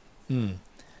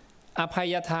อภั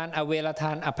ยทานอเวรท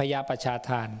านอภยาปชา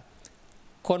ทาน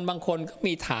คนบางคนก็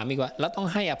มีถามอีกว่าแล้วต้อง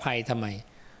ให้อภัยทำไ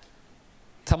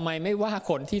มไม่ว่า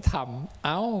คนที่ท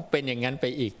ำเป็นอย่างนั้นไป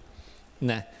อีก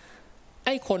นะไ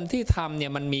อ้คนที่ทำเนี่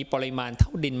ยมันมีปริมาณเท่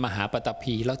าดินมหาปฐ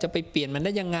พีเราจะไปเปลี่ยนมันไ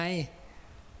ด้ยังไง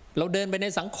เราเดินไปใน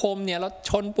สังคมเนี่ยเรา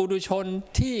ชนปุถุชน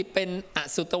ที่เป็นอ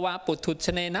สุตวาปุถุช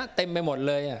เนนะเต็มไปหมด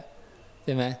เลยใ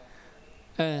ช่ไหม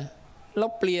เรา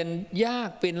เปลี่ยนยาก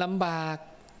เปลี่ยนลำบาก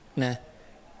นะ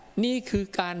นี่คือ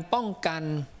การป้องกัน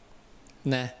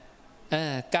นะ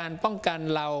การป้องกัน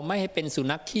เราไม่ให้เป็นสุ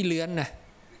นัขขี้เลื้อนนะ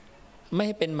ไม่ใ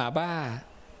ห้เป็นหมาบ้า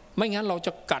ไม่งั้นเราจ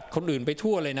ะกัดคนอื่นไป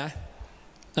ทั่วเลยนะ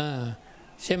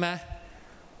ใช่ไหม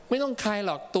ไม่ต้องใครห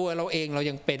รอกตัวเราเองเรา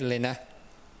ยังเป็นเลยนะ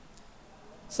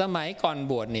สมัยก่อน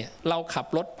บวชเนี่ยเราขับ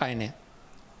รถไปเนี่ย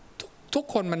ทุก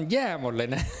คนมันแย่หมดเลย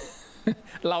นะ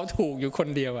เราถูกอยู่คน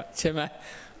เดียวใช่ไหม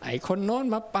ไอ้คนโน้น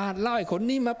มาปาดเล่าไอ้คน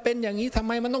นี้มาเป็นอย่างนี้ทำไ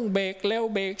มมันต้องเบรกเร็ว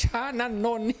เบรกช้านั่นโ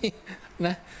น่นนี่น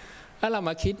ะถ้าเราม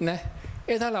าคิดนะ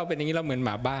ถ้าเราเป็นอย่างนี้เราเหมือนหม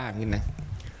าบ้าอย่างนี้นะ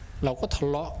เราก็ทะ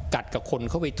เลาะกัดกับคน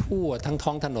เข้าไปทั่วทั้งท้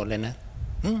องถนนเลยนะ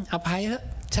อภัยเถอะ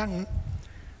ช่าง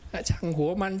หัว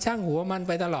มันไ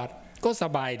ปตลอดก็ส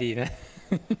บายดีนะ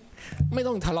ไม่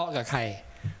ต้องทะเลาะกับใคร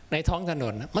ในท้องถน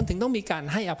นมันถึงต้องมีการ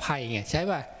ให้อภัยไงใช่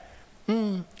ป่ะ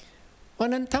เพรา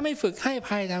ะนั้นถ้าไม่ฝึกให้อ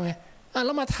ภัยทำไงแ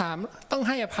ล้วมาถามต้องใ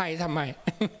ห้อภัยทำไม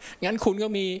งั้นคุณก็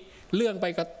มีเรื่องไป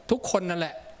กับทุกคนนั่นแหล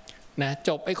ะนะจ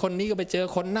บไอ้คนนี้ก็ไปเจอ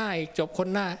คนหน้าอีกจบคน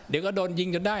หน้าเดี๋ยวก็โดนยิง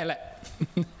จนได้แหละ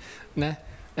นะ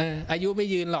อายุไม่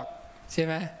ยืนหรอกใช่ไ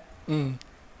หม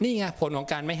นี่ไงผลของ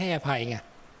การไม่ให้อภัยไง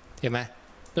ใช่ไหม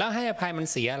แล้วให้อภัยมัน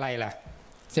เสียอะไรล่ะ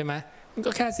ใช่ไหมมัน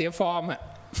ก็แค่เสียฟอร์ม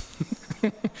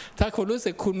ถ้าคุณรู้สึ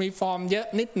กคุณมีฟอร์มเยอะ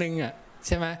นิดนึงใ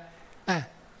ช่ไหม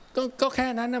ก็แค่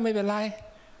นั้นนะไม่เป็นไร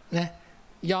นะ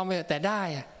ยอมไปแต่ได้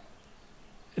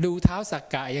ดูเท้าสัก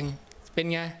กะยังเป็น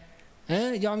ไง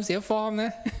ยอมเสียฟอร์มน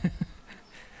ะ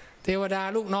เทวดา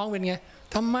ลูกน้องเป็นไง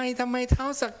ทำไมเท้า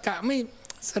สักกะไม่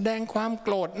แสดงความโก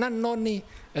รธนั่นโน่นนี่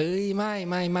ไม่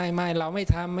เราไม่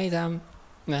ท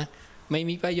ำนะ ไม่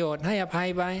มีประโยชน์ให้อภัย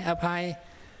ไปอภัย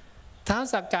ท้าว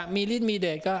สักกะมีฤทธิ์มีเด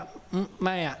ชก็ไ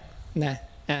ม่อ่ะนะ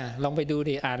ลองไปดู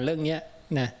ดิอ่านเรื่องนี้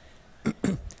นะ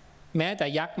แม้แต่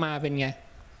ยักษ์มาเป็นไง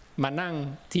มานั่ง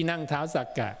ที่นั่งท้าวสัก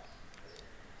กะ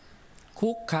คุ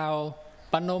กเข่า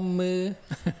ปนมมือ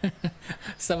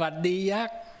สวัสดียั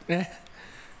กษ์นะ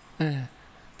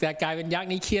แต่กลายเป็นยักษ์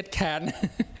นี้เครียดแค้น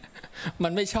มั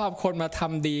นไม่ชอบคนมาท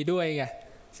ำดีด้วยไง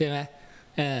ใช่ไหม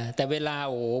แต่เวลา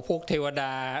พวกเทวด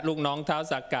าลูกน้องท้าว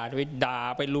สักกะไปด่า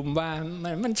ไปลุมว่า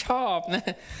มันชอบนะ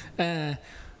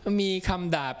มีค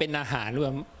ำด่าเป็นอาหารว่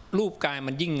ารูปกาย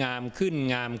มันยิ่งงามขึ้น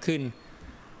งามขึ้น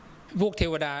พวกเท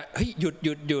วดาเฮ้ยห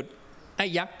ยุดไอ้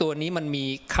ยักษ์ตัวนี้มันมี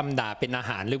คำด่าเป็นอา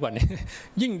หารหรือเปล่าเนี่ย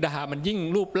ยิ่งด่ามันยิ่ง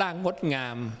รูปร่างงดงา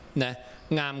มนะ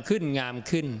งามขึ้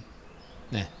น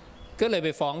นะก็เลยไป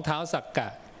ฟ้องท้าวสักกะ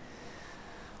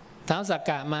ท้าวสัก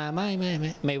กะมาไ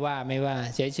ม่ว่า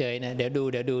เฉยๆนะเดี๋ย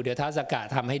วท้าวสักกะ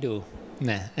ทำให้ดู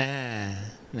นะ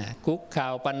คุกเข่า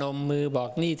ปนมมือบอก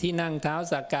นี่ที่นั่งท้าว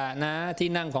สักกะนะที่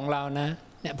นั่งของเรานะ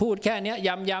เนี่ยพูดแค่นี้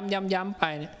ย้ำไป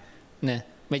เนี่ย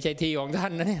ไม่ใช่ที่ของท่า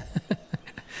นนะเนี่ย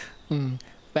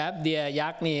แป๊บเดียวยั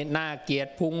กษ์นี่น่าเกลียด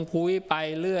พุงพุ้ยไป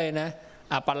เรื่อยนะ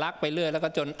อัปลักษณ์ไปเรื่อยแล้วก็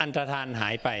จนอันตรธานหา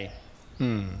ยไป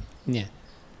เนี่ย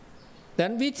ดัง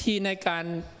นั้นวิธีในการ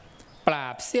ปรา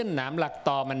บเสี้ยนหนามหลักต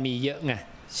อมันมีเยอะไง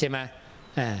ใช่ไหม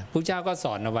พระเจ้าก็ส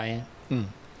อนเอาไว้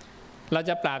เรา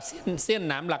จะปราบเสี้ยน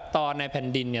หนามหลักตอในแผ่น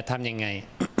ดินเนี่ยทำยังไง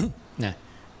นะ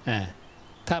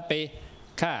ถ้าไป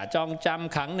ฆ่าจองจ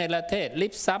ำขังในประเทศลิ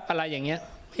บทรัพย์อะไรอย่างเงี้ย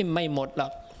ไม่หมดหรอ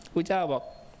กพระเจ้าบอก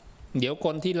เดี๋ยวค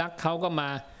นที่รักเขาก็มา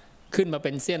ขึ้นมาเ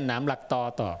ป็นเสี้ยนหนามหลักตอ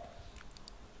ต่อ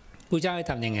พระเจ้าให้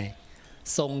ทำยังไง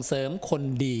ส่งเสริมคน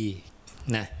ดี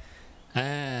นะ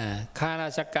ข้าร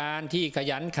าชการที่ข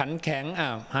ยันขันแข็ง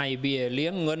ให้เบี้ยเลี้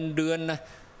ยงเงินเดือน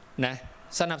นะ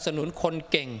สนับสนุนคน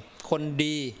เก่งคน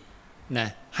ดีนะ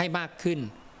ให้มากขึ้น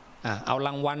เอาร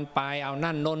างวัลไปเอา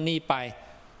นั่นโน่นนี่ไป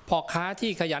พ่อค้า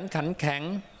ที่ขยันขันแข็ง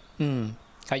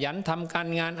ขยันทำการ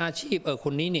งานอาชีพค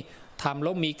นนี้นี่ทำแล้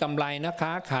วมีกำไรนะค้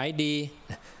าขายดี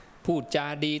พูดจา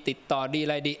ดีติดต่อดีอะ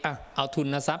ไรดีเอาทุ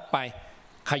นทรัพย์ไป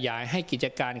ขยายให้กิจ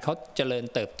การเขาเจริญ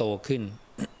เติบโตขึ้น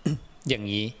อย่าง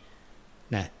นี้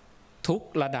นะทุก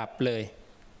ระดับเลย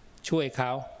ช่วยเข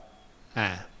า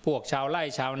พวกชาวไร่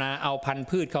ชาวนาเอาพันธุ์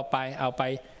พืชเข้าไปเอาไป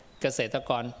เกษตร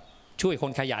กรช่วยค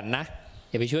นขยันนะ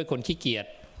อย่าไปช่วยคนขี้เกียจ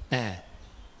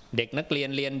เด็กนักเรียน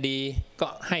เรียนดีก็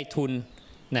ให้ทุน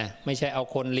นะไม่ใช่เอา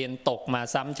คนเรียนตกมา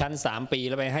ซ้ำชั้น3 ปี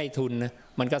แล้วไปให้ทุนนะ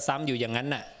มันก็ซ้ำอยู่อย่างนั้น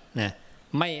นะ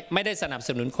ไม่ได้สนับส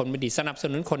นุนคนไม่ดีสนับส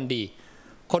นุนคนดี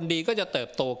คนดีก็จะเติบ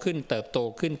โตขึ้น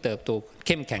เ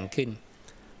ข้มแข็งขึ้น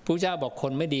พระเจ้าบอกค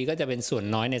นไม่ดีก็จะเป็นส่วน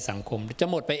น้อยในสังคมจะ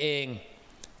หมดไปเอง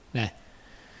นะ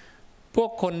พว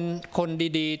กคน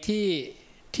ดีๆ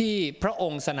ที่พระอ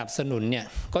งค์สนับสนุนเนี่ย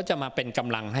ก็จะมาเป็นก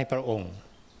ำลังให้พระองค์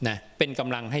นะเป็นก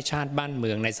ำลังให้ชาติบ้านเมื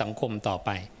องในสังคมต่อไป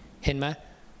เห็นไหม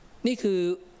นี่คือ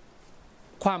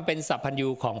ความเป็นสัพพัญญู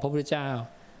ของพระพุทธเจ้า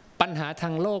ปัญหาทา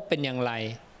งโลกเป็นอย่างไร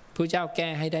พระเจ้าแก้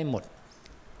ให้ได้หมด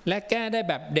และแก้ได้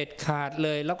แบบเด็ดขาดเล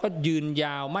ยแล้วก็ยืนย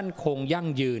าวมั่นคงยั่ง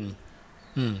ยืน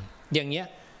อย่างเงี้ย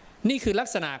นี่คือลัก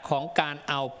ษณะของการ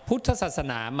เอาพุทธศาส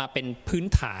นามาเป็นพื้น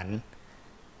ฐา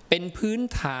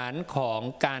นของ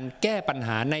การแก้ปัญห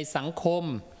าในสังคม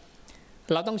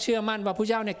เราต้องเชื่อมั่นว่าพระ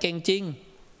เจ้าเนี่ยเก่งจริง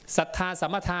ศรัทธาสั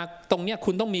มมาทาตรงเนี้ย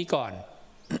คุณต้องมีก่อน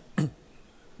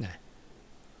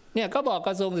เนี่ยก็บอกก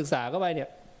ระทรวงศึกษาก็ไปเนี่ย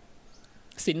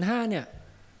ศีล 5เนี่ย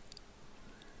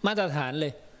มาตรฐานเล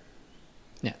ย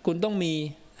เนี่ยคุณต้องมี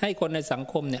ให้คนในสัง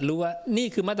คมเนี่ยรู้ว่านี่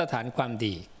คือมาตรฐานความ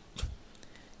ดี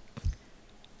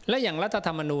และอย่างรัฐธ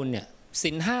รรมนูญเนี่ยศี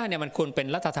ล 5เนี่ยมันควรเป็น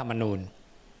รัฐธรรมนูญ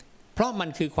เพราะมัน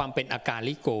คือความเป็นอากา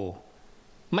ลิโก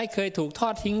ไม่เคยถูกทอ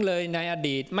ดทิ้งเลยในอ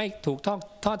ดีตไม่ถูก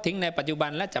ทอดทิ้งในปัจจุบั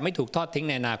นและจะไม่ถูกทอดทิ้ง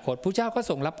ในอนาคตพระเจ้าก็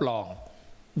ทรงรับรอง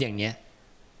อย่างเนี้ย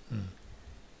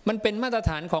มันเป็นมาตร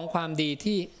ฐานของความดี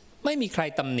ที่ไม่มีใคร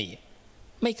ตำหนิ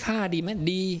ไม่ฆ่าดีไหม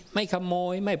ดีไม่ขโม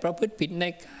ยไม่ประพฤติผิดใน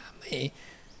กามไม่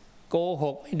โกห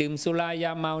กไม่ดื่มสุราย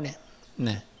าเมาเนี่ยน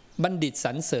ะบัณฑิตส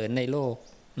รรเสริญในโลก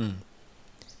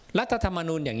รัฐธรรม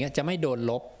นูญอย่างเงี้ยจะไม่โดน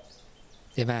ลบ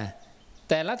ใช่ไหม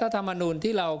แต่รัฐธรรมนูญ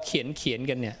ที่เราเขียน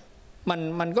กันเนี่ย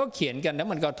มันก็เขียนกันแล้ว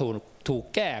มันก็ถูก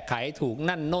แก้ไขถูก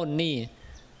นั่นโน่นนี่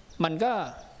มันก็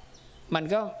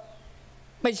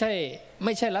ไม่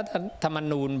ใช่รัฐธรรม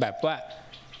นูญแบบว่า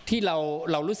ที่เ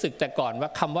รารู้สึกแต่ก่อนว่า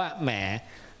คำว่าแหม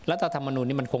รัฐธรรมนูญ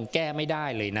นี่มันคงแก้ไม่ได้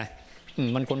เลยนะ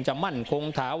มันคงจะมั่นคง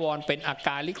ถาวรเป็นอาก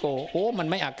าลิโกมัน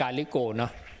ไม่อากาลิโกเนา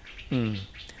ะ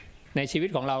ในชีวิต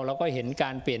ของเราก็เห็นกา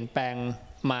รเปลี่ยนแปลง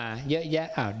มาเยอะแยะ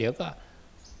เดี๋ยวก็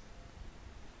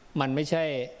มันไม่ใช่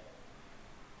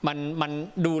มัน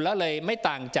ดูแล้วเลยไม่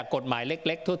ต่างจากกฎหมายเ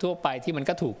ล็กๆทั่วๆไปที่มัน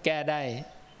ก็ถูกแก้ได้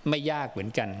ไม่ยากเหมือ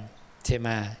นกัน ใช่ไหม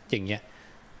อย่างเงี้ย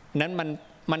นั้น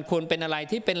มันควรเป็นอะไร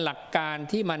ที่เป็นหลักการ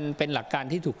ที่มันเป็นหลักการ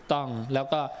ที่ถูกต้องแล้ว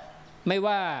ก็ไม่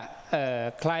ว่า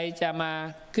ใครจะมา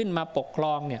ขึ้นมาปกคร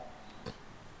องเนี่ย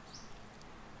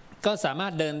ก็สามาร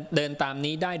ถเดินตาม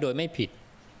นี้ได้โดยไม่ผิด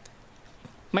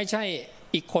ไม่ใช่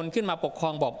อีกคนขึ้นมาปกครอ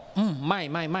งบอกไ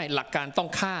ม่หลักการต้อง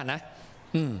ฆ่านะ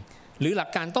หรือหลัก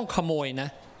การต้องขโมยนะ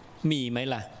มีไหม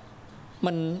ล่ะ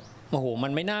มันโอ้โหมั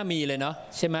นไม่น่ามีเลยเนาะ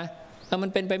ใช่ไหมมัน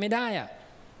เป็นไปไม่ได้อะ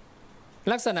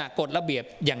ลักษณะกฎระเบียบ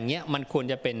อย่างเงี้ยมันควร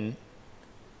จะเป็น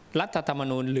รัฐธรรม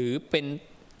นูญหรือเป็น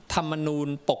ธรรมนูญ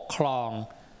ปกครอง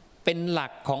เป็นหลั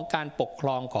กของการปกคร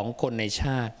องของคนในช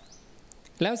าติ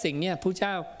แล้วสิ่งนี้พระเจ้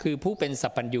าคือผู้เป็นสั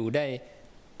พพัญญูได้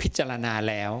พิจารณา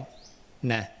แล้ว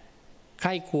นะใค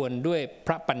ร่ควรด้วยพ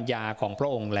ระปัญญาของพระ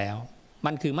องค์แล้ว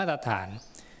มันคือมาตรฐาน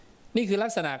นี่คือลั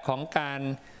กษณะของการ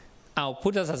เอาพุ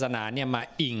ทธศาสนาเนี่ยมา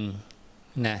อิง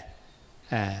นะ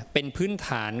เป็นพื้นฐ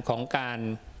านของการ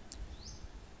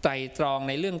ไตรตรองใ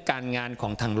นเรื่องการงานขอ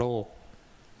งทางโลก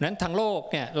นั้นทางโลก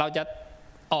เนี่ยเราจะ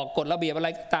ออกกฎระเบียบอะไร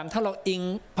ก็ตามถ้าเราอิง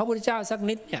พระพุทธเจ้าสัก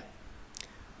นิดเนี่ย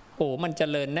โอ้มันเจ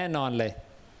ริญแน่นอนเลย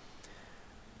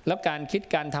แล้วการคิด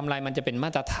การทำอะไรมันจะเป็นม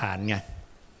าตรฐานไง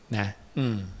นะ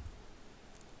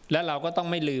แล้วเราก็ต้อง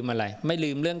ไม่ลืมอะไรไม่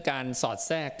ลืมเรื่องการสอดแ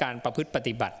ทรกการประพฤติป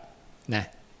ฏิบัตินะ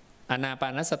อานาปา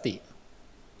นสติ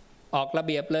ออกระเ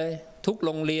บียบเลยทุกโ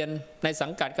รงเรียนในสั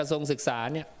งกัดกระทรวงศึกษา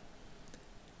เนี่ย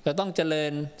เราต้องเจริ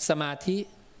ญสมาธิ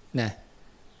นะ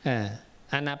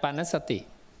อานาปานสติ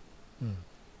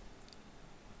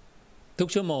ทุก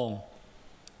ชั่วโมง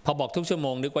พอบอกทุกชั่วโม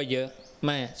งนึกว่าเยอะไ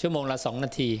ม่ชั่วโมงละ2 น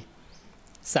าที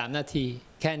3 นาที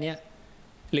แค่นี้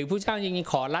หรือผู้เจ้ายัง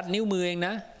ขอลัดนิ้วมือเองน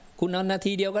ะคุณเอานา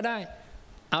ทีเดียวก็ได้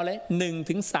เอาเลย1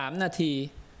 ถึง 3 นาที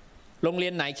โรงเรี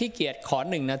ยนไหนขี้เกียจขอ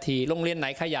1 นาทีโรงเรียนไหน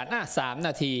ขยัน3 น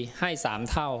าทีให้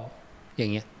3 เท่าอย่า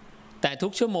งเงี้ยแต่ทุ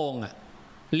กชั่วโมง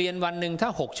เรียนวันหนึ่งถ้า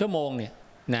6 ชั่วโมงเนี่ย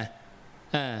นะ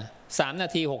3 นา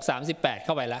ที6 38เ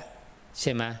ข้าไปละใ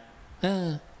ช่ไหม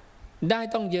ได้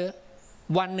ต้องเยอะ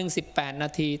วันหนึ่ง18 นา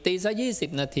ทีตีซะ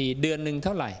20 นาทีเดือนหนึ่งเ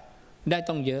ท่าไหร่ได้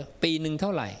ต้องเยอะปีหนึ่งเท่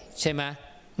าไหร่ใช่ไหม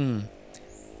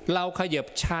เราขยับ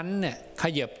ชั้นเนี่ยข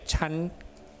ยับชั้น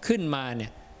ขึ้นมาเนี่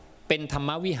ยเป็นธรรม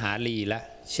วิหารีแล้ว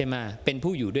ใช่ไหมเป็น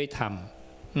ผู้อยู่ด้วยธรรม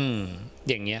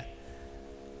อย่างเงี้ย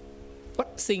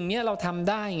สิ่งนี้เราทำ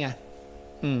ได้ไง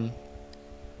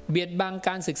เบียดบังก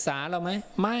ารศึกษาเราไหม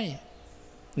ไม่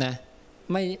นะ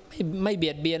ไม่เบี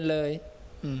ยดเบียนเลย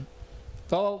เ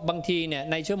พราะบางทีเนี่ย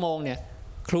ในชั่วโมงเนี่ย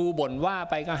ครูบ่นว่า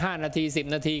ไปก็5 นาที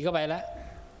10 นาทีเข้าไปแล้ว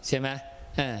ใช่ไหม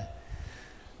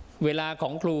เวลาขอ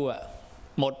งครู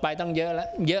หมดไปต้องเยอะแล้ว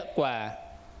เยอะกว่า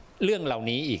เรื่องเหล่า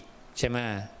นี้อีกใช่ไหม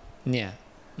เนี่ย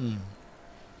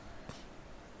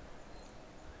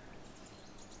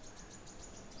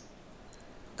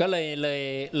ก็เ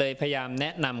ลยพยายามแน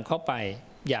ะนำเข้าไป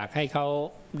อยากให้เขา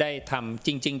ได้ทำจ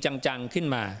ริงๆจังๆขึ้น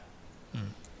มา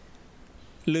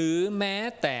หรือแม้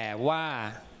แต่ว่า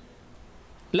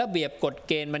ระเบียบกฎเ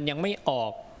กณฑ์มันยังไม่ออ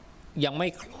กยังไม่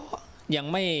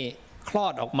คลอ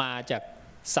ดออกมาจาก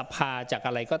สภาจากอ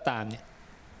ะไรก็ตามเนี่ย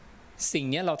สิ่ง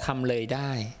นี้เราทำเลยไ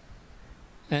ด้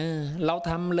เรา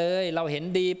ทำเลยเราเห็น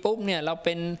ดีปุ๊บเนี่ยเราเ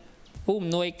ป็นผู้อ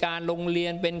ำนวยการโรงเรีย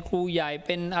นเป็นครูใหญ่เ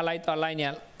ป็นอะไรต่ออะไรเนี่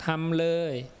ยทำเล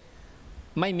ย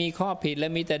ไม่มีข้อผิดและ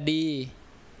มีแต่ดี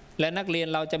และนักเรียน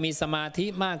เราจะมีสมาธิ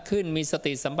มากขึ้นมีส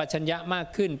ติสัมปชัญญะมาก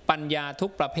ขึ้นปัญญาทุ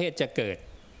กประเภทจะเกิด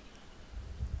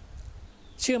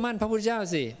เชื่อมั่นพระพุทธเจ้า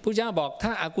สิพระพุทธเจ้าบอกถ้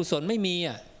าอกุศลไม่มี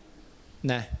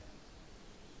นะ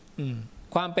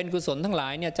ความเป็นกุศลทั้งหลา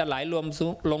ยเนี่ยจะไหลรวม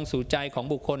ลงสู่ใจของ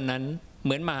บุคคลนั้นเห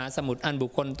มือนมหาสมุทรอันบุ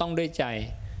คคลต้องด้วยใจ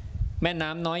แม่น้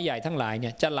ำน้อยใหญ่ทั้งหลายเนี่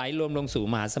ยจะไหลรวมลงสู่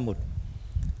มหาสมุทร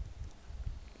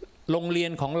โรงเรีย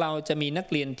นของเราจะมีนัก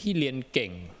เรียนที่เรียนเก่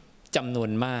งจำนว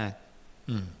นมาก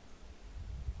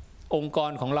องค์ก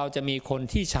รของเราจะมีคน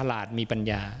ที่ฉลาดมีปัญ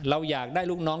ญาเราอยากได้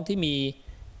ลูกน้องที่มี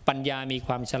ปัญญามีค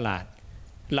วามฉลาด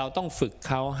เราต้องฝึก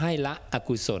เขาให้ละอ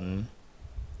กุศล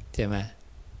ใช่ไหม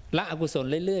ละอกุศล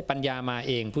เรื่อยๆปัญญามา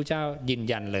เองผู้เจ้ายืน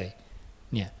ยันเลย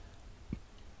เนี่ย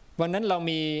วันนั้นเรา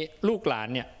มีลูกหลาน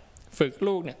เนี่ยฝึก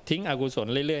ลูกเนี่ยทิ้งอกุศล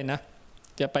เรื่อยๆนะ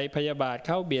จะไปพยาบาทเข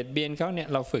าเบียดเบียนเขาเนี่ย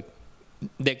เราฝึก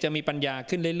เด็กจะมีปัญญา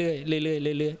ขึ้นเรื่อยๆเรื่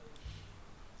อยๆเรื่อย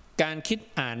ๆการคิด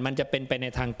อ่านมันจะเป็นไปใน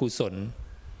ทางกุศล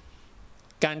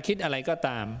การคิดอะไรก็ต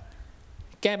าม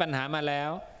แก้ปัญหามาแล้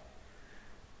ว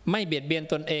ไม่เบียดเบียน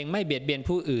ตนเองไม่เบียดเบียน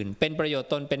ผู้อื่นเป็นประโยชน์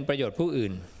ตนเป็นประโยชน์ผู้อื่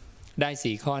นได้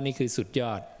4 ข้อนี้คือสุดย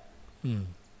อด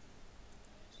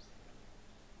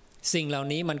สิ่งเหล่า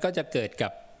นี้มันก็จะเกิด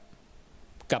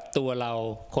กับตัวเรา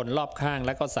คนรอบข้างแ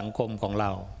ละก็สังคมของเร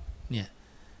าเนี่ย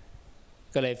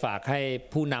ก็เลยฝากให้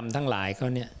ผู้นำทั้งหลายเขา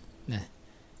เนี่ยนะ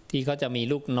ที่เขาจะมี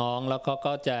ลูกน้องแล้ว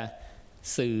ก็จะ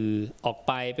สื่อออกไ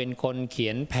ปเป็นคนเขี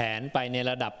ยนแผนไปใน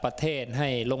ระดับประเทศให้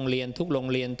โรงเรียนทุกโรง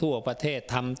เรียนทั่วประเทศ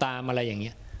ทำตามอะไรอย่างเ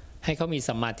งี้ยให้เขามี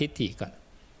สัมมาทิฏฐิก่อน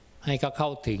ให้เขาเข้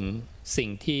าถึงสิ่ง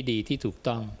ที่ดีที่ถูก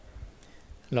ต้อง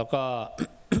แล้วก็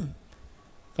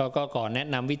ก็ขอแนะ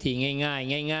นำวิธีง่าย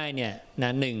ๆเนี่ยน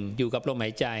ะหนึ่งอยู่กับลมหา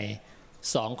ยใจ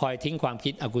สองคอยทิ้งความ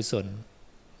คิดอกุศล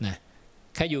นะ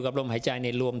แค่อยู่กับลมหายใจใน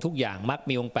รวมทุกอย่างมรรค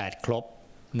มีองค์8ครบ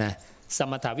นะส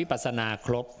มถาวิปัสสนาค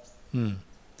รบ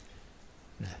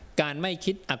นะการไม่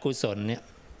คิดอกุศลเนี่ย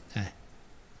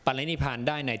ปรินิพพานไ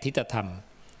ด้ในทิฏฐธรรม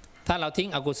ถ้าเราทิ้ง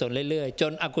อกุศลเรื่อยๆจ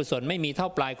นอกุศลไม่มีเท่า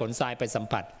ปลายขนทรายไปสัม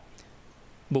ผัส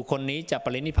บุคคลนี้จะป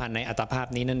รินิพพานในอัตภาพ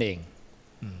นี้นั่นเอง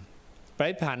ปริ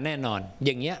นิพพานแน่นอนอ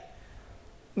ย่างเงี้ย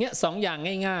สองอย่าง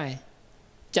ง่าย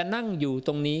ๆจะนั่งอยู่ต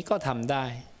รงนี้ก็ทำได้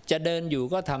จะเดินอยู่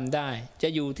ก็ทำได้จะ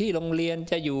อยู่ที่โรงเรียน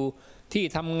จะอยู่ที่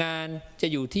ทำงานจะ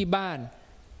อยู่ที่บ้าน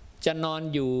จะนอน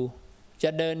อยู่จ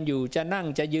ะเดินอยู่จะนั่ง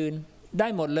จะยืนได้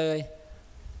หมดเลย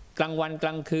กลางวันกล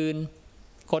างคืน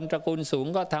คนตระกูลสูง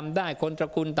ก็ทำได้คนตร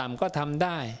ะกูลต่ำก็ทำไ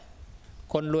ด้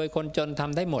คนรวยคนจนท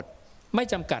ำได้หมดไม่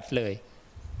จำกัดเลย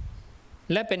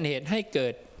และเป็นเหตุให้เกิ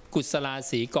ดกุศลา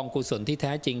สีกองกุศลที่แ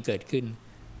ท้จริงเกิดขึ้น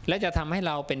และจะทำให้เ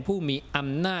ราเป็นผู้มีอ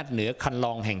ำนาจเหนือคันล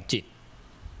องแห่งจิต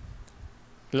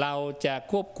เราจะ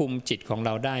ควบคุมจิตของเร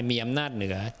าได้มีอำนาจเหนื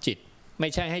อจิตไม่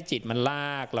ใช่ให้จิตมันล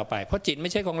ากเราไปเพราะจิตไ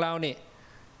ม่ใช่ของเรานี่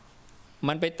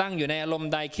มันไปตั้งอยู่ในอารม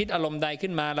ณ์ใดคิดอารมณ์ใด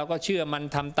ขึ้นมาเราก็เชื่อมัน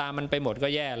ทำตามมันไปหมดก็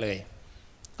แย่เลย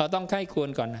เราต้องใคร่ควร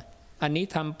ก่อนนะอันนี้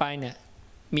ทำไปเนี่ย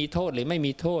มีโทษหรือไม่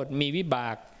มีโทษมีวิบา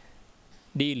ก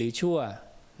ดีหรือชั่ว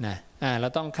นะเรา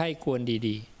ต้องใคร่ควร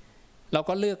ดีๆเรา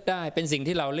ก็เลือกได้เป็นสิ่ง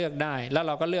ที่เราเลือกได้แล้วเ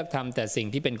ราก็เลือกทำแต่สิ่ง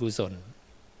ที่เป็นกุศล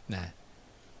นะ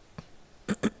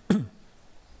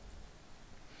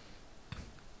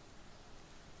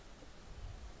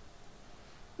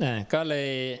ก็เลย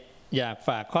อยากฝ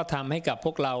ากข้อธรรมให้กับพ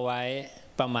วกเราไว้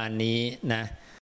ประมาณนี้นะ